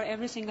hard for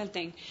every single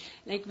thing.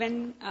 Like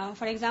when,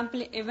 for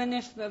example, even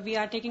if we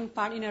are taking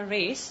part in a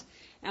race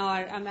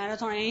or a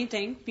marathon or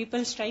anything,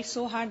 people strive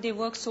so hard, they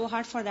work so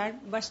hard for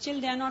that, but still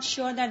they are not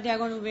sure that they are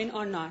going to win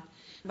or not.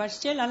 But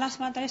still Allah subhanahu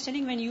wa ta'ala is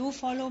telling, when you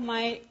follow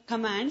my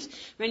commands,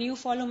 when you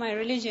follow my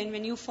religion,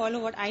 when you follow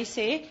what I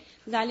say,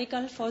 ذَلِكَ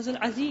الْفَوْزُ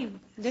الْعَظِيمُ,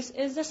 this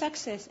is the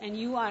success and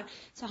you are.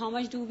 So how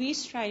much do we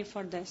strive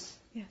for this?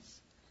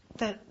 Yes.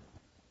 That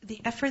the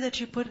effort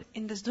that you put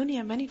in this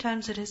dunya, many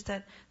times it is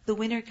that the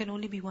winner can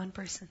only be one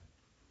person.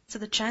 So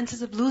the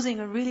chances of losing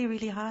are really,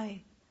 really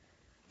high.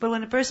 But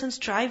when a person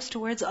strives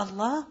towards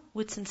Allah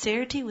with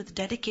sincerity, with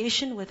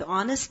dedication, with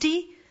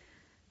honesty,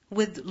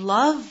 with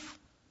love,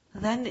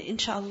 then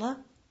inshallah,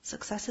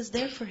 success is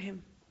there for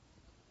him.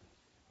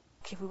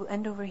 Okay, we will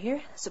end over here.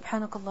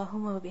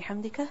 Subhanakallahumma wa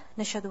bihamdika,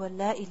 nashhadu an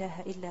la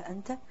ilaha illa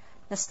anta,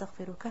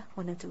 nastaghfiruka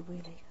wa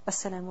natubu ilayk.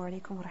 Assalamu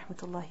alaikum wa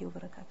rahmatullahi wa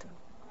barakatuh.